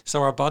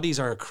 So our bodies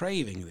are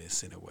craving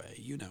this in a way,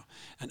 you know.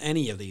 And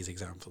any of these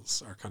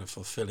examples are kind of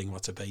fulfilling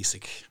what's a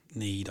basic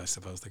need, I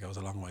suppose, that goes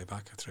a long way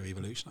back through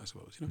evolution, I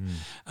suppose, you know.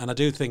 And I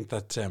do think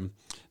that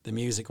the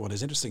music one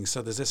is interesting.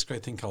 So there's this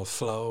great thing called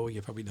flow.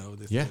 You probably know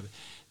this. Yeah.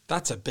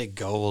 That's a big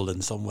goal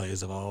in some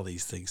ways of all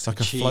these things. Like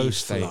a flow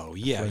state.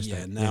 Yeah.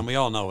 And we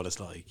all know what it's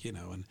like, you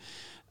know. And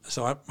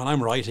so when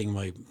I'm writing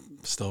my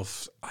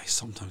stuff, I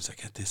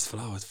get this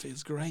flow. It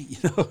feels great,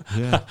 you know.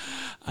 Yeah.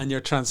 And you're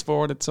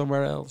transported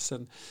somewhere else.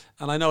 And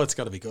I know it's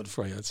got to be good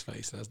for you, let's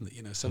face it, hasn't it?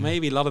 You know. So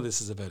maybe a lot of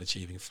this is about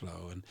achieving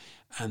flow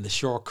and the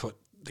shortcut,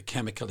 the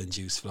chemical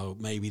induced flow,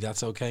 maybe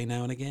that's okay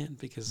now and again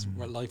because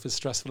life is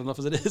stressful enough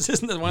as it is,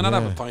 isn't it? Why not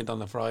have a pint on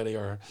a Friday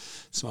or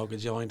smoke a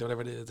joint or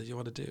whatever it is that you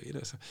want to do, you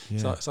know?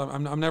 So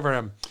I'm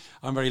never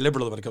I'm very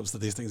liberal when it comes to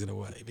these things in a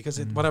way because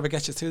whatever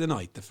gets you through the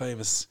night, the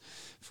famous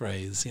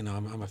phrase, you know,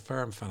 I'm a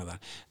firm fan of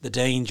that. The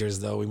dangers,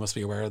 though, we must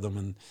be aware of them,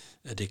 and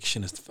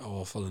addiction is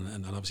awful,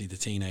 and obviously the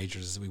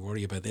teenagers, we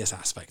worry about this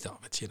aspect of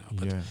it, you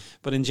know.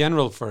 But in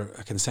general, for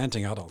a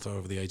consenting adult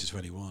over the age of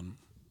 21,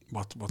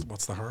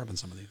 what's the harm in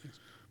some of these things?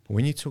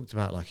 When you talked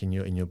about, like in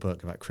your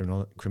book about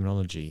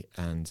criminology,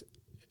 and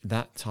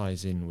that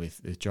ties in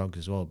with drugs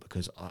as well,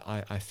 because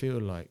I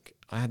feel like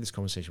I had this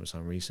conversation with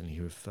someone recently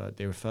who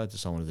they referred to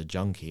someone as a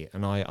junkie,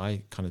 and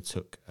I kind of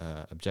took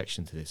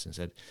objection to this and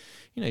said,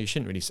 you know, you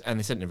shouldn't really, and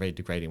they said in a very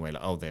degrading way,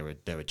 like, oh,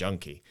 they're a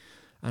junkie.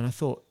 And I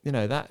thought, you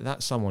know,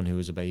 that's someone who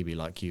was a baby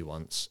like you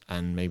once,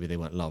 and maybe they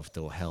weren't loved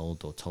or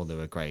held or told they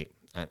were great,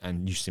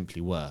 and you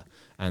simply were,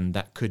 and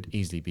that could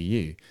easily be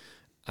you.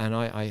 And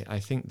I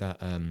think that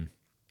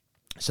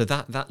so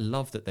that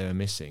love that they were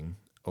missing,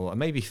 or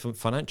maybe for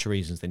financial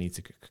reasons they need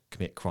to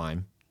commit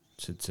crime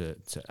to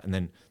and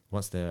then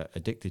once they're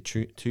addicted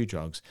to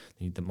drugs,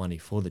 they need the money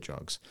for the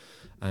drugs.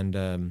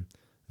 And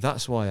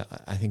that's why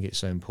I think it's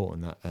so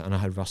important that, and I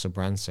heard Russell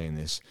Brand saying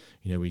this,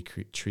 you know, we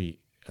treat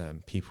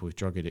people with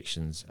drug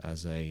addictions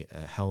as a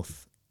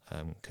health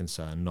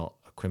concern, not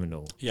a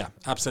criminal. Yeah,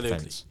 absolutely.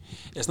 Offense.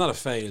 It's not a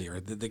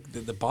failure.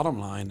 The bottom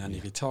line, and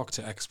if you talk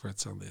to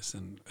experts on this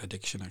and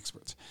addiction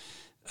experts,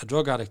 a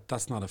drug addict,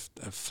 that's not a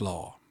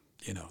flaw.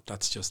 You know,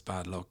 that's just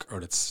bad luck,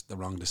 or it's the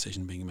wrong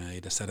decision being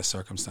made. A set of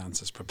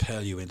circumstances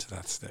propel you into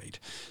that state.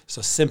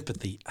 So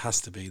sympathy has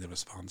to be the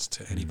response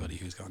to anybody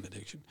who's got an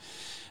addiction.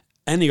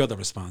 Any other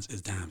response is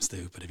damn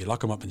stupid. If you lock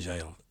them up in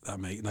jail, that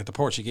like the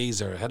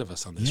Portuguese are ahead of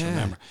us on this.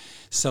 Remember,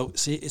 so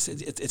see,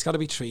 it's got to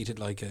be treated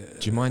like a.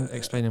 Do you mind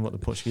explaining what the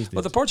Portuguese did?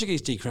 Well, the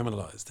Portuguese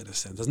decriminalised in a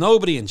sense. There's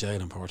nobody in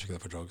jail in Portugal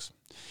for drugs.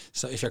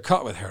 So if you're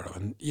caught with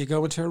heroin, you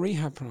go into a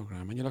rehab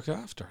program and you look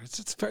after.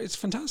 It's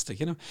fantastic,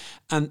 you know.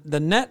 And the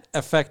net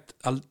effect,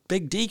 a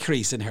big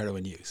decrease in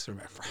heroin use,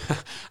 remember,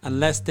 and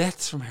less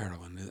deaths from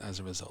heroin as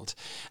a result.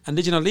 And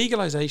did you know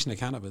legalisation of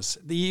cannabis,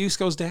 the use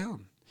goes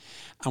down.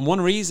 And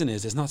one reason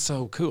is it's not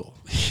so cool,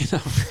 you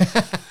know.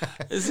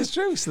 This is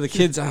true. So the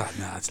kids,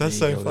 it's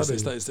That's legal. so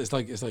funny. It's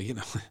like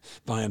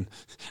buying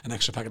an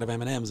extra packet of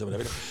M&Ms or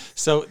whatever.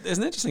 So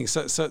isn't it interesting?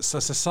 So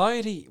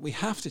society, we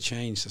have to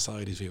change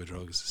society's view of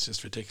drugs. It's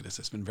just ridiculous.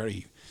 It's been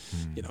very,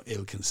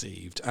 ill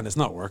conceived, and it's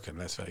not working.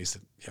 Let's face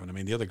it. You know what I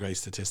mean? The other great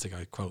statistic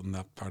I quote in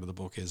that part of the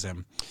book is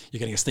you're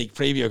getting a sneak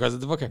preview because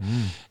of the book.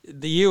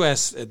 The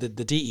US, the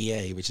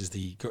DEA, which is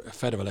the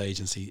federal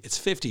agency, it's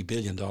 $50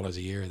 billion a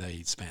year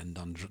they spend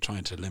on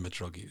trying to limit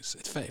drug use.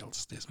 It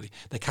fails.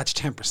 They catch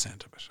 10%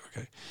 of it.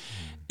 Okay,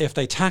 if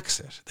they tax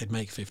it, they'd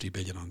make 50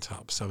 billion on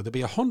top. So there'd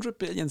be 100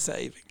 billion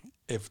saving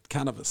if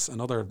cannabis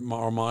and other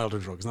more milder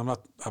drugs. And I'm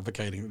not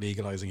advocating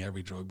legalizing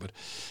every drug, but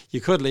you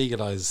could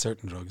legalize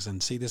certain drugs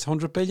and see this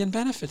 100 billion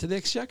benefit to the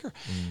exchequer.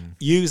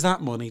 Use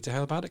that money to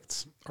help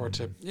addicts or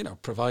to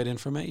provide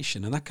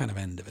information and that kind of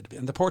end of it.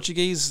 And the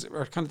Portuguese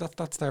are kind of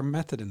that's their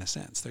method in a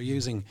sense. They're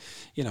using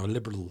a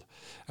liberal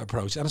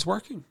approach, and it's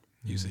working.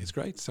 You see, it's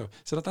great. So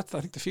that's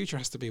I think the future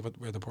has to be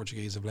where the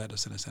Portuguese have led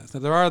us in a sense. Now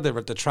there are the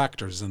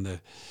detractors and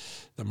the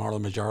moral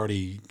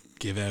majority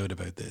give out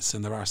about this,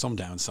 and there are some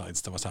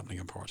downsides to what's happening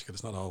in Portugal.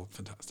 It's not all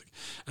fantastic.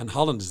 And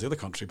Holland is the other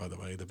country, by the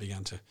way, that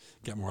began to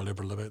get more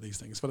liberal about these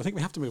things. But I think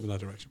we have to move in that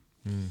direction.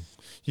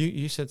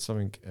 You said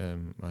something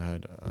I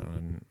heard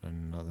on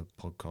another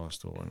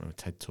podcast or on a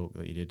TED talk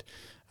that you did,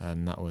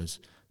 and that was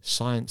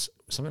science.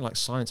 Something like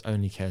science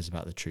only cares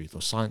about the truth,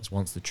 or science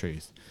wants the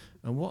truth.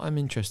 And what I'm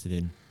interested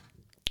in,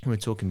 we were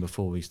talking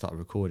before we started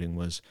recording,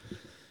 was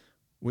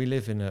we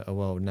live in a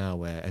world now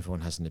where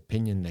everyone has an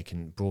opinion. They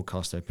can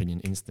broadcast their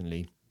opinion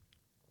instantly,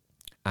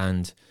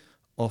 and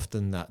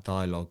often that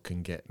dialogue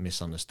can get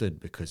misunderstood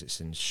because it's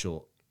in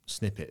short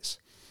snippets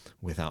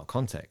without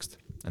context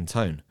and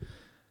tone.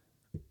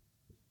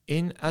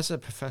 As a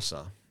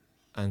professor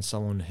and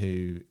someone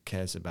who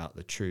cares about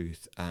the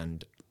truth,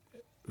 and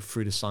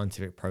through the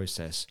scientific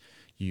process,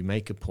 you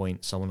make a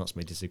point, someone else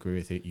may disagree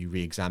with it, you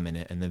re-examine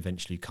it, and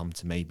eventually come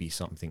to maybe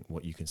something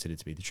what you consider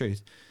to be the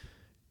truth.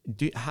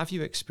 Have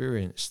you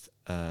experienced,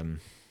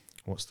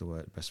 what's the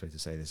word, best way to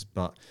say this,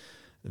 but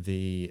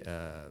the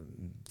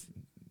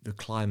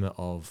climate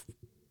of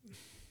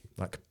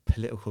like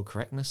political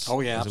correctness? Oh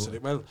yeah, absolutely.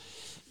 Well,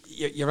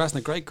 you're asking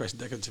a great question,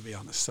 Declan, to be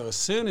honest. So as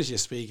soon as you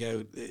speak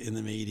out in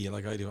the media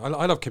like I do, I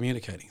love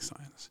communicating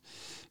science,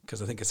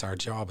 because I think it's our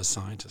job as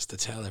scientists to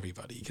tell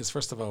everybody, because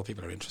first of all,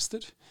 people are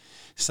interested.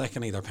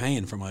 Secondly, they're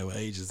paying for my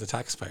wages. The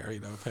taxpayer,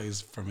 pays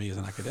for me as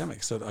an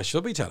academic. So I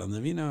should be telling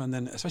them, and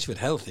then especially with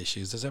health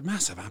issues, there's a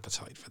massive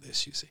appetite for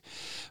this, you see.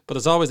 But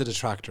there's always the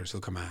detractors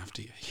who'll come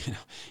after you.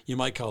 You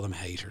might call them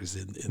haters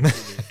in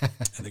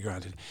the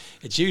granted.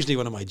 It's usually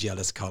one of my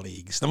jealous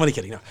colleagues. I'm only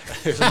kidding. No,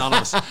 it's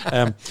anonymous.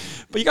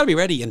 But you got to be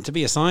ready. And to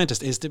be a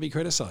scientist is to be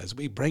criticised.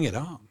 We bring it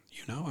on.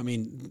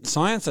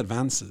 Science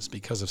advances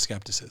because of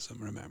skepticism,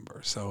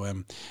 remember. So,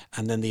 and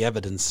then the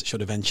evidence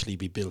should eventually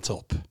be built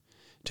up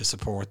to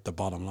support the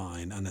bottom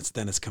line, and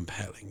it's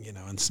compelling,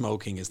 and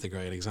smoking is the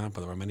great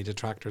example. There are many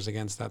detractors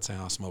against that,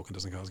 saying, smoking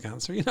doesn't cause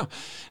cancer,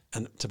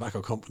 and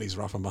tobacco companies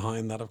are often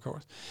behind that, of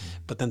course.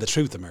 But then the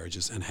truth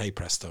emerges, and hey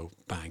presto,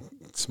 bang,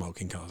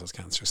 smoking causes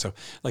cancer. So,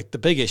 like the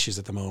big issues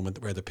at the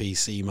moment where the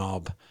PC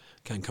mob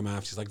can come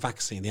after, like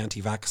vaccine, the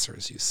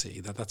anti-vaxxers, you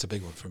see, that's a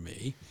big one for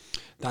me.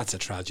 That's a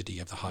tragedy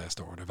of the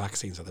highest order.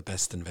 Vaccines are the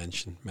best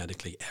invention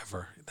medically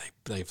ever.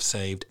 They've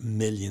saved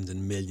millions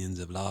and millions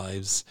of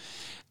lives.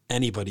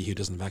 Anybody who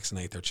doesn't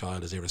vaccinate their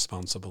child is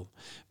irresponsible,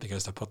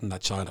 because they're putting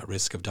that child at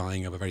risk of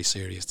dying of a very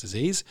serious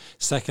disease.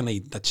 Secondly,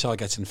 that child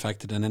gets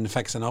infected and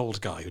infects an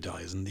old guy who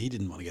dies, and he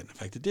didn't want to get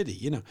infected, did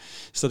he?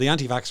 So the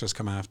anti-vaxxers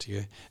come after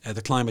you.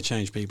 The climate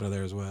change people are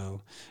there as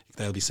well.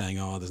 They'll be saying,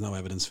 there's no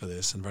evidence for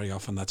this, and very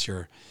often that's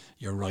your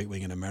right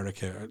wing in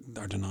America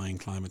are denying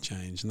climate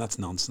change, and that's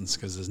nonsense,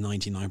 because there's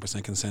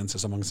 99%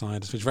 consensus among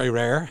scientists, which is very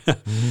rare.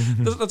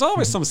 there's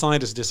always some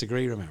scientists who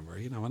disagree, remember.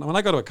 When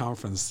I go to a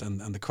conference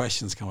and the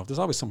questions come up, there's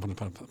always someone to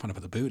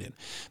put the boot in.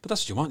 But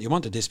that's what you want. You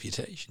want a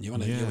disputation. You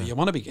want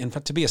to be. In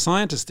fact, to be a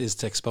scientist is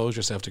to expose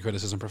yourself to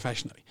criticism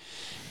professionally,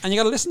 and you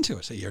got to listen to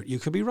it. So you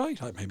could be right.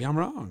 Maybe I'm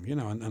wrong.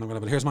 And I'm going to.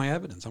 But here's my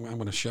evidence. I'm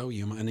going to show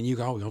you, and then you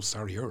go,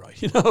 sorry, you're right.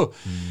 So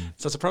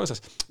it's a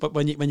process. But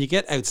when you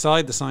get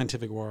outside the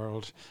scientific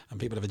world and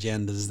people have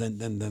agendas,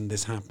 then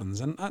this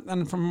happens.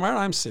 And from where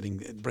I'm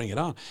sitting, bring it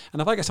on.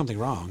 And if I get something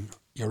wrong,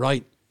 you're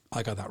right.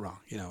 I got that wrong,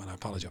 and I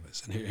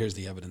apologize. And here's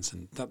the evidence,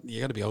 and that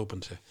you got to be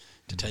open to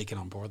taking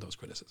on board those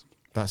criticisms.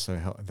 That's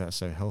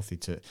so healthy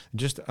to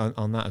just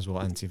on that as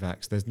well.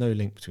 Anti-vax. There's no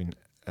link between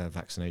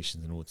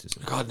vaccinations and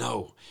autism. God,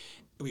 no.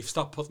 We've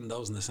stopped putting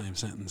those in the same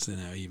sentence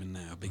even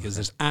now, because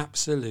there's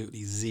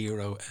absolutely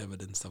zero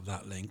evidence of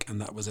that link, and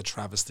that was a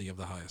travesty of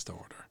the highest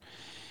order.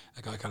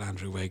 A guy called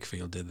Andrew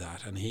Wakefield did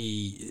that, and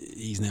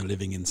he's now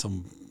living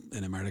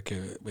in America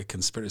with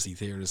conspiracy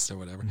theorists or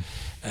whatever.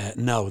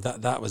 No,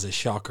 that was a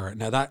shocker.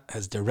 Now that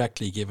has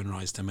directly given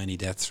rise to many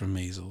deaths from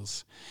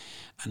measles,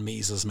 and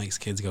measles makes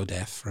kids go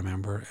deaf,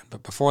 remember.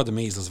 But before the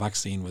measles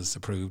vaccine was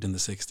approved in the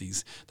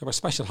 60s, there were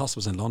special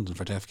hospitals in London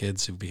for deaf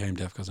kids who became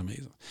deaf because of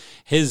measles.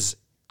 His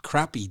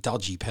crappy,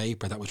 dodgy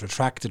paper that was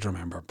retracted,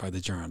 remember, by the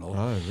journal.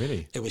 Oh,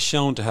 really? It was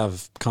shown to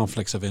have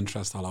conflicts of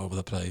interest all over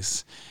the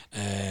place.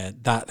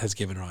 That has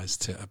given rise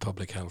to a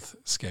public health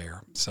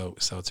scare. So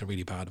it's a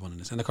really bad one.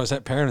 And of course,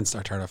 parents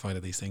are terrified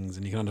of these things,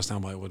 and you can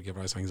understand why it would give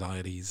rise to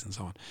anxieties and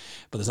so on.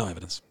 But there's no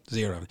evidence,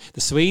 zero evidence.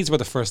 The Swedes were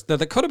the first.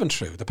 That could have been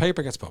true. The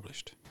paper gets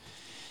published.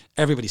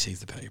 Everybody sees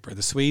the paper.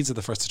 The Swedes are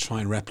the first to try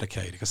and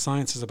replicate, because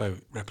science is about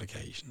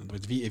replication.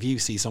 If you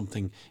see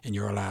something in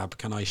your lab,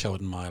 can I show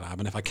it in my lab?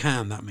 And if I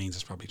can, that means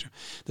it's probably true.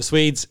 The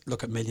Swedes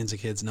look at millions of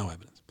kids, no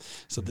evidence.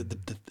 So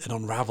it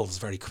unravels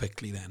very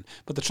quickly then.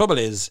 But the trouble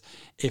is,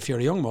 if you're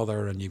a young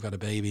mother and you've got a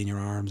baby in your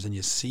arms and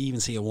you even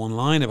see a one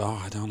line of,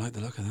 I don't like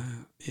the look of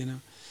that, you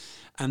know.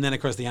 And then,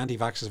 of course, the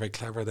anti-vaxxers are very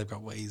clever. They've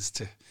got ways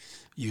to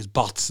use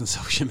bots and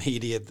social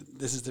media.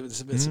 It's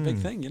a big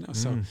thing, you know.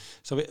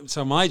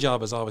 So my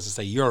job is always to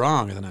say, you're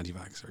wrong as an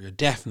anti-vaxxer. You're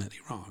definitely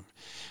wrong.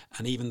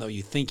 And even though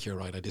you think you're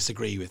right, I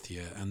disagree with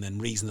you. And then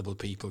reasonable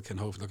people can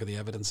hopefully look at the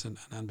evidence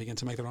and begin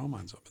to make their own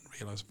minds up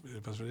and realise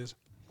what it is.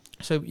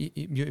 So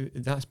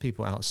that's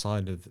people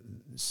outside of,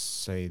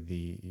 say,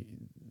 the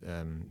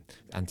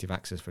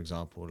anti-vaxxers, for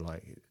example,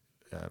 like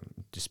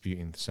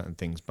disputing certain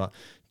things. But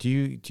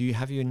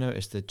have you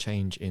noticed a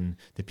change in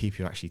the people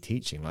you're actually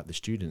teaching, like the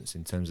students,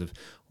 in terms of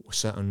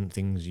certain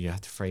things you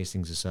have to phrase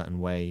things a certain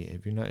way?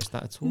 Have you noticed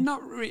that at all?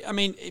 Not really. I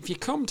mean, if you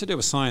come to do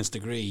a science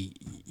degree,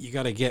 you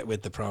got to get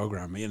with the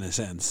program in a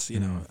sense,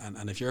 you know.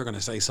 And if you're going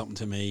to say something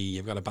to me,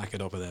 you've got to back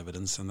it up with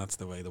evidence, and that's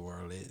the way the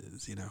world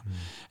is, you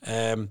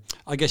know.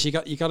 I guess you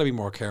got to be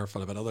more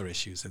careful about other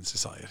issues in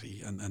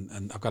society.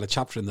 And I've got a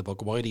chapter in the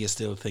book, Why Do You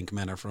Still Think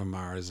Men Are From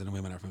Mars and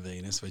Women Are From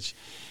Venus? Which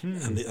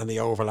and the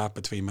overlap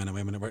between men and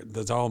women,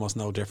 there's almost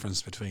no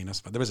difference between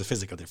us. But there is a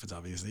physical difference,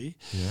 obviously.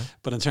 Yeah.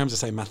 But in terms of,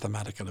 say,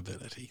 mathematical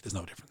ability, there's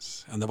no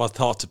difference. And there was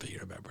thought to be,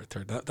 remember.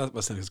 That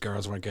wasn't because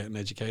girls weren't getting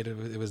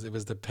educated. It was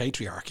the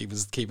patriarchy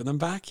was keeping them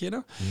back, you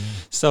know. Yeah.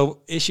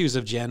 So issues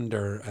of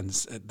gender and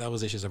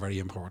those issues are very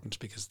important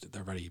because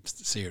they're very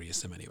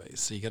serious in many ways.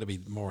 So you got to be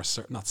more,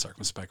 not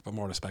circumspect, but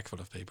more respectful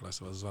of people, I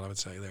suppose, is what I would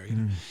say there. You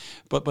know?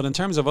 But in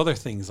terms of other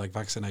things like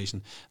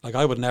vaccination, like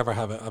I would never I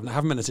haven't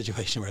been in a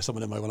situation where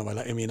someone in one of my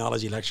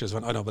immunology lectures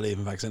went, I don't believe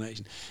in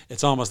vaccination.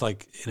 It's almost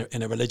like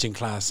in a religion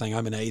class saying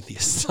I'm an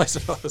atheist, I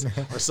suppose,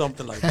 or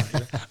something like that. You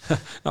know?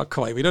 Not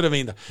quite. You know what I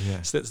mean?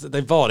 Yeah. So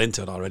they've bought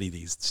into it already,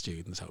 these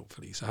students,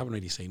 hopefully. So I haven't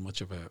really seen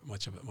much of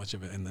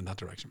it in that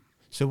direction.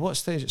 So what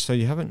stage? So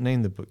you haven't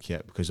named the book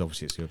yet because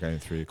obviously you're going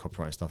through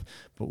copyright stuff.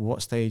 But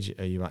what stage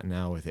are you at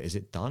now with it? Is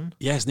it done?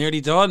 Yeah, it's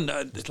nearly done.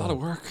 There's a lot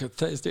of work.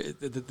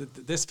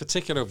 This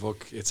particular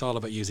book, it's all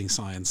about using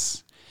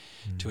science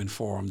to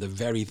inform the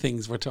very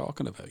things we're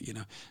talking about, you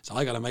know. So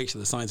I got to make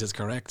sure the science is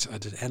correct. I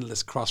did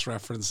endless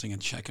cross-referencing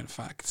and checking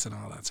facts and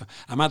all that. So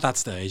I'm at that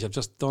stage. I've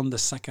just done the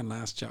second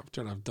last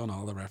chapter and I've done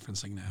all the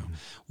referencing now.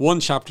 One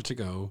chapter to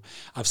go.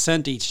 I've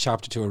sent each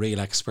chapter to a real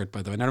expert,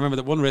 by the way. Now remember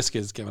that one risk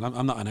is given.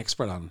 I'm not an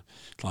expert on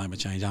climate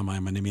change. I'm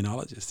an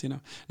immunologist, you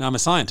know. Now I'm a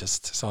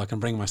scientist, so I can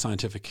bring my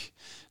scientific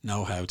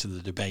know-how to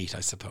the debate,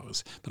 I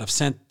suppose. But I've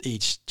sent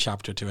each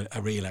chapter to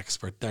a real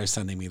expert. They're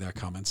sending me their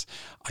comments.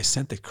 I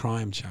sent the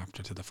crime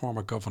chapter to the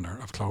former governor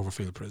of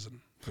Cloverfield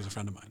Prison, who's a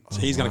friend of mine. So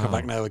he's going to come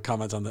back now with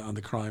comments on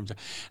the crime.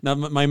 Now,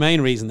 my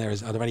main reason there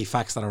is, are there any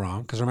facts that are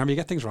wrong? Because remember, you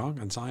get things wrong,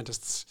 and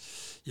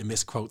scientists, you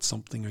misquote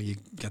something or you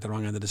get the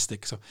wrong end of the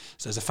stick. So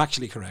is it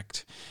factually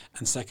correct?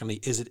 And secondly,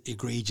 is it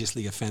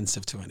egregiously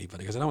offensive to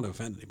anybody? Because I don't want to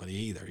offend anybody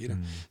either, you know.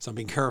 So I'm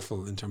being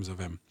careful in terms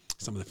of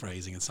some of the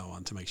phrasing and so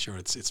on to make sure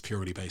it's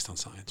purely based on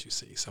science, you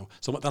see. So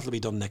that'll be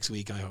done next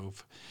week, I hope.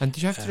 And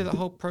did you have to do that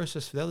whole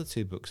process for the other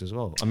two books as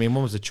well? I mean,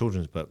 one was a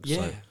children's book. Yeah.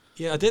 So.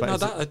 Yeah, I did. No,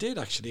 that I did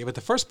actually. But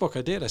the first book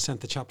I did, I sent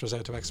the chapters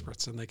out to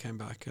experts, and they came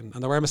back, and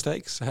there were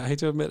mistakes. I hate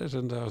to admit it,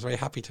 and I was very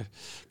happy to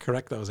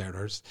correct those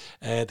errors.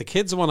 The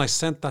kids' one, I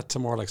sent that to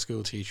more like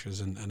school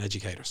teachers and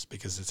educators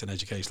because it's an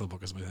educational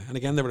book as well. And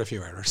again, there were a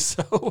few errors.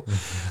 So,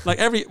 like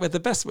with the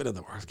best will in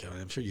the world, Kevin,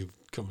 I'm sure you've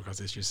come across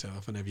this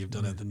yourself. Whenever you've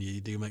done it, then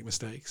you do make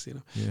mistakes, you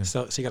know. Yeah.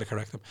 So you got to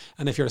correct them.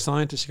 And if you're a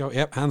scientist, you go,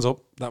 "Yep, hands up,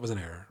 that was an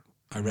error.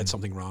 I read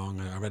something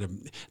wrong.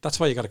 That's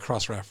why you got to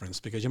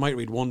cross-reference because you might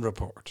read one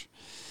report."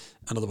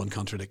 Another one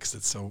contradicts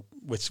it, so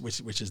which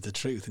is the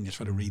truth, and you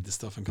try to read the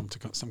stuff and come to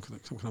some kind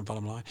of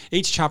bottom line.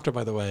 Each chapter,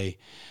 by the way,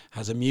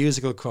 has a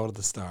musical quote at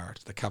the start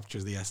that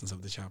captures the essence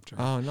of the chapter.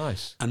 Oh,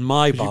 nice! And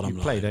my bottom line,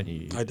 you play, don't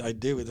you? I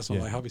do. That's one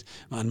of my hobbies.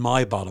 And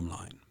my bottom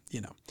line,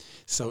 you know.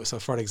 So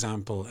for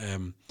example,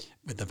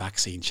 with the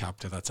vaccine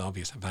chapter, that's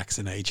obvious.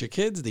 Vaccinate your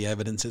kids. The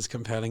evidence is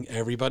compelling.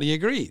 Everybody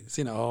agrees.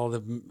 You know, all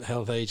the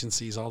health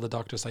agencies, all the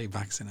doctors say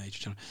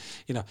vaccinate.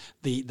 You know,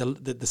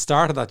 the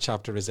start of that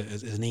chapter is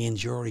an Ian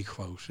Jury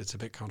quote. It's a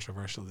bit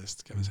controversial.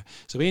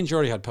 So Ian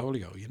Jury had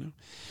polio. You know.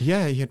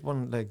 Yeah, he had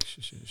one leg.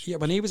 Yeah,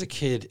 when he was a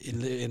kid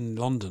in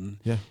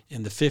London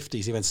in the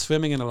 50s, he went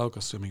swimming in a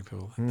local swimming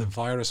pool. The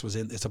virus was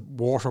it's a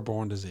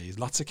waterborne disease.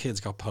 Lots of kids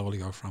got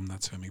polio from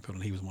that swimming pool,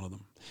 and he was one of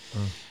them.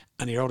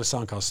 And he wrote a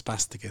song called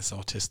Spasticus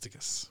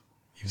Autisticus,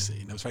 you've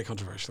seen. It was very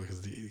controversial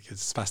because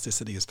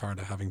spasticity is part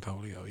of having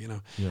polio, you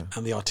know, Yeah.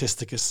 and the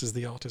autisticus is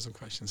the autism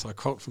question. So I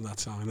quote from that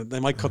song, and they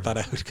might cut that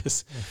out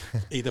because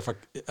either for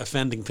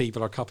offending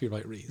people or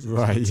copyright reasons.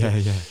 Right.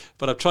 Yeah.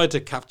 But I've tried to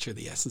capture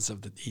the essence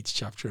of each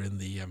chapter in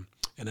the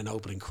in an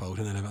opening quote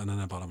and then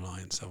a bottom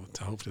line. So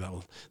hopefully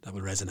that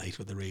will resonate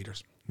with the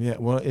readers. Yeah.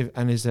 Well,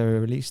 is there a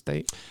release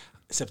date?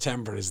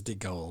 September is the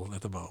goal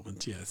at the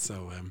moment. Yeah.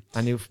 So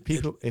And if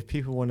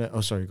people want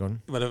to, sorry, go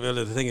on. well,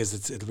 the thing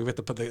is, it'll be with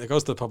it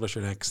goes to the publisher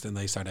next, and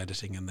they start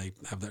editing, and they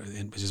have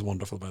which is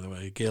wonderful, by the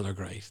way. Gill are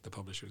great, the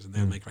publishers, and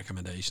they'll make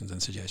recommendations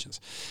and suggestions,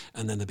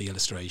 and then there'll be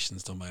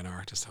illustrations done by an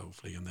artist,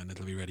 hopefully, and then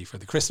it'll be ready for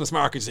the Christmas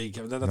market. So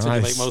that's when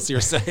you make most of your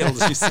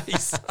sales, you see.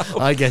 So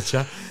I get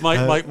you.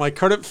 my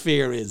current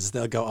fear is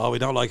they'll go, we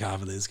don't like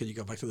half of this. Can you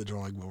go back to the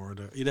drawing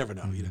board? You never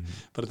know, you know.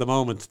 But at the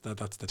moment,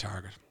 that's the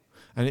target.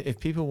 And if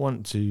people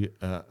want to,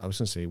 I was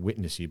going to say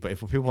witness you, but if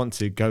people want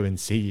to go and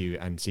see you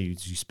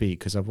you speak,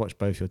 because I've watched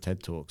both your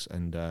TED Talks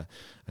and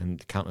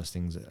countless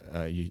things,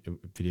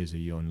 videos of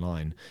you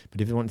online. But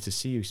if they wanted to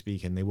see you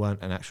speak and they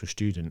weren't an actual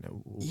student,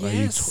 are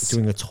you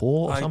doing a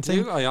tour or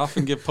something? I do. I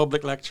often give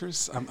public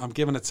lectures. I'm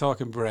giving a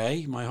talk in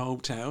Bray, my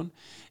hometown,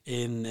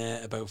 in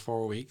about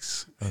 4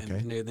 weeks,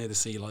 near the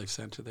Sea Life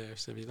Centre there.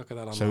 So if you look at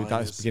that online. So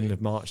that's beginning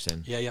of March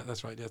then? Yeah,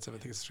 that's right. Yeah, so I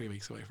think it's 3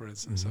 weeks away, for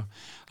instance. So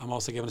I'm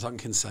also giving a talk in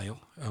Kinsale.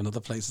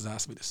 Another place has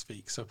asked me to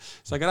speak. So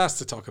I get asked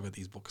to talk about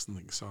these books and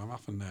things. So I'm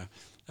often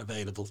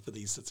available for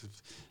these sorts of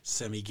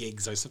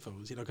semi-gigs, I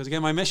suppose. You know, because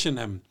again, my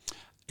mission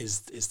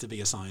is to be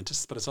a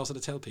scientist, but it's also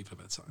to tell people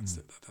about science.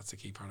 That's the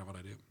key part of what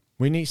I do.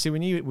 We need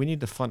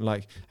the fun.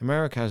 Like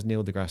America has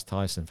Neil deGrasse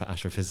Tyson for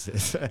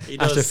astrophysics.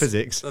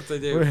 That they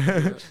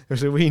do.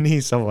 So we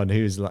need someone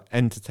who's like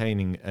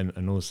entertaining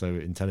and also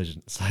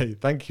intelligent. So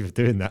thank you for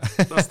doing that.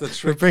 That's the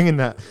trick. For bringing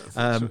that.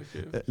 Trick,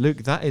 yeah. Luke,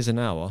 that is an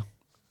hour.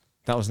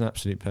 That was an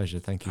absolute pleasure.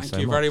 Thank you so much.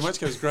 Thank you very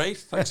much. It was great.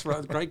 Thanks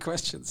for great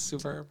questions.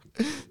 Superb.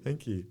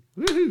 Thank you.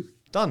 Woohoo!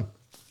 Done.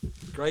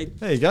 Great.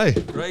 There you go.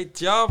 Great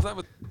job. That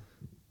was.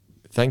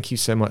 Thank you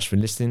so much for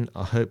listening.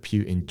 I hope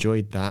you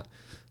enjoyed that.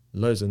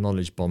 Loads of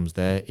knowledge bombs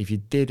there. If you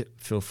did,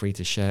 feel free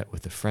to share it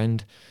with a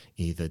friend,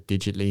 either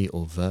digitally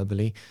or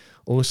verbally.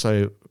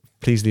 Also,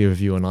 please leave a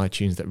review on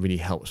iTunes. That really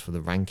helps for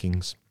the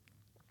rankings.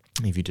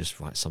 If you just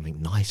write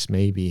something nice,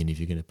 maybe, and if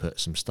you're going to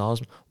put some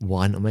stars,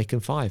 why not make them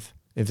 5?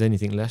 If there's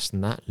anything less than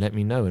that, let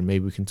me know, and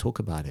maybe we can talk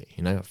about it,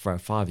 for a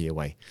 5-year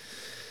way.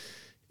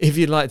 If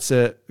you'd like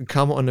to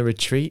come on a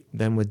retreat,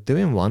 then we're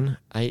doing one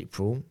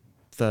April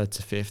 3rd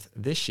to 5th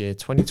this year,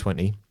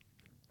 2020.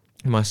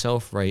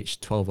 Myself, Rach,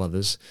 12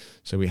 others.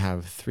 So we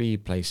have 3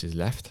 places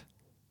left.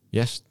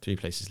 Yes, 3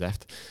 places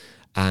left.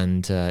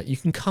 And you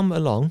can come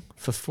along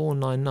for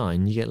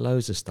 $4.99. You get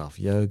loads of stuff.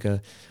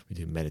 Yoga, we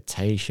do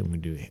meditation, we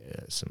do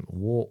some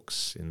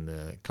walks in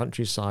the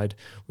countryside.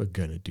 We're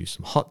going to do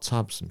some hot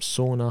tubs, some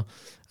sauna,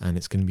 and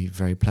it's going to be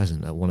very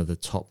pleasant at one of the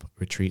top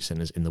retreat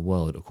centers in the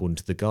world, according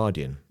to The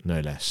Guardian, no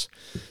less.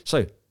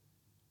 So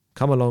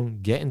come along,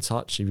 get in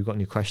touch. If you've got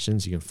any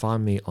questions, you can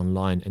find me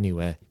online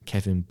anywhere,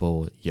 Kevin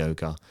Ball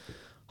Yoga.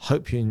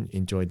 Hope you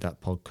enjoyed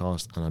that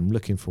podcast, and I'm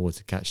looking forward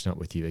to catching up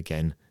with you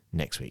again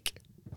next week.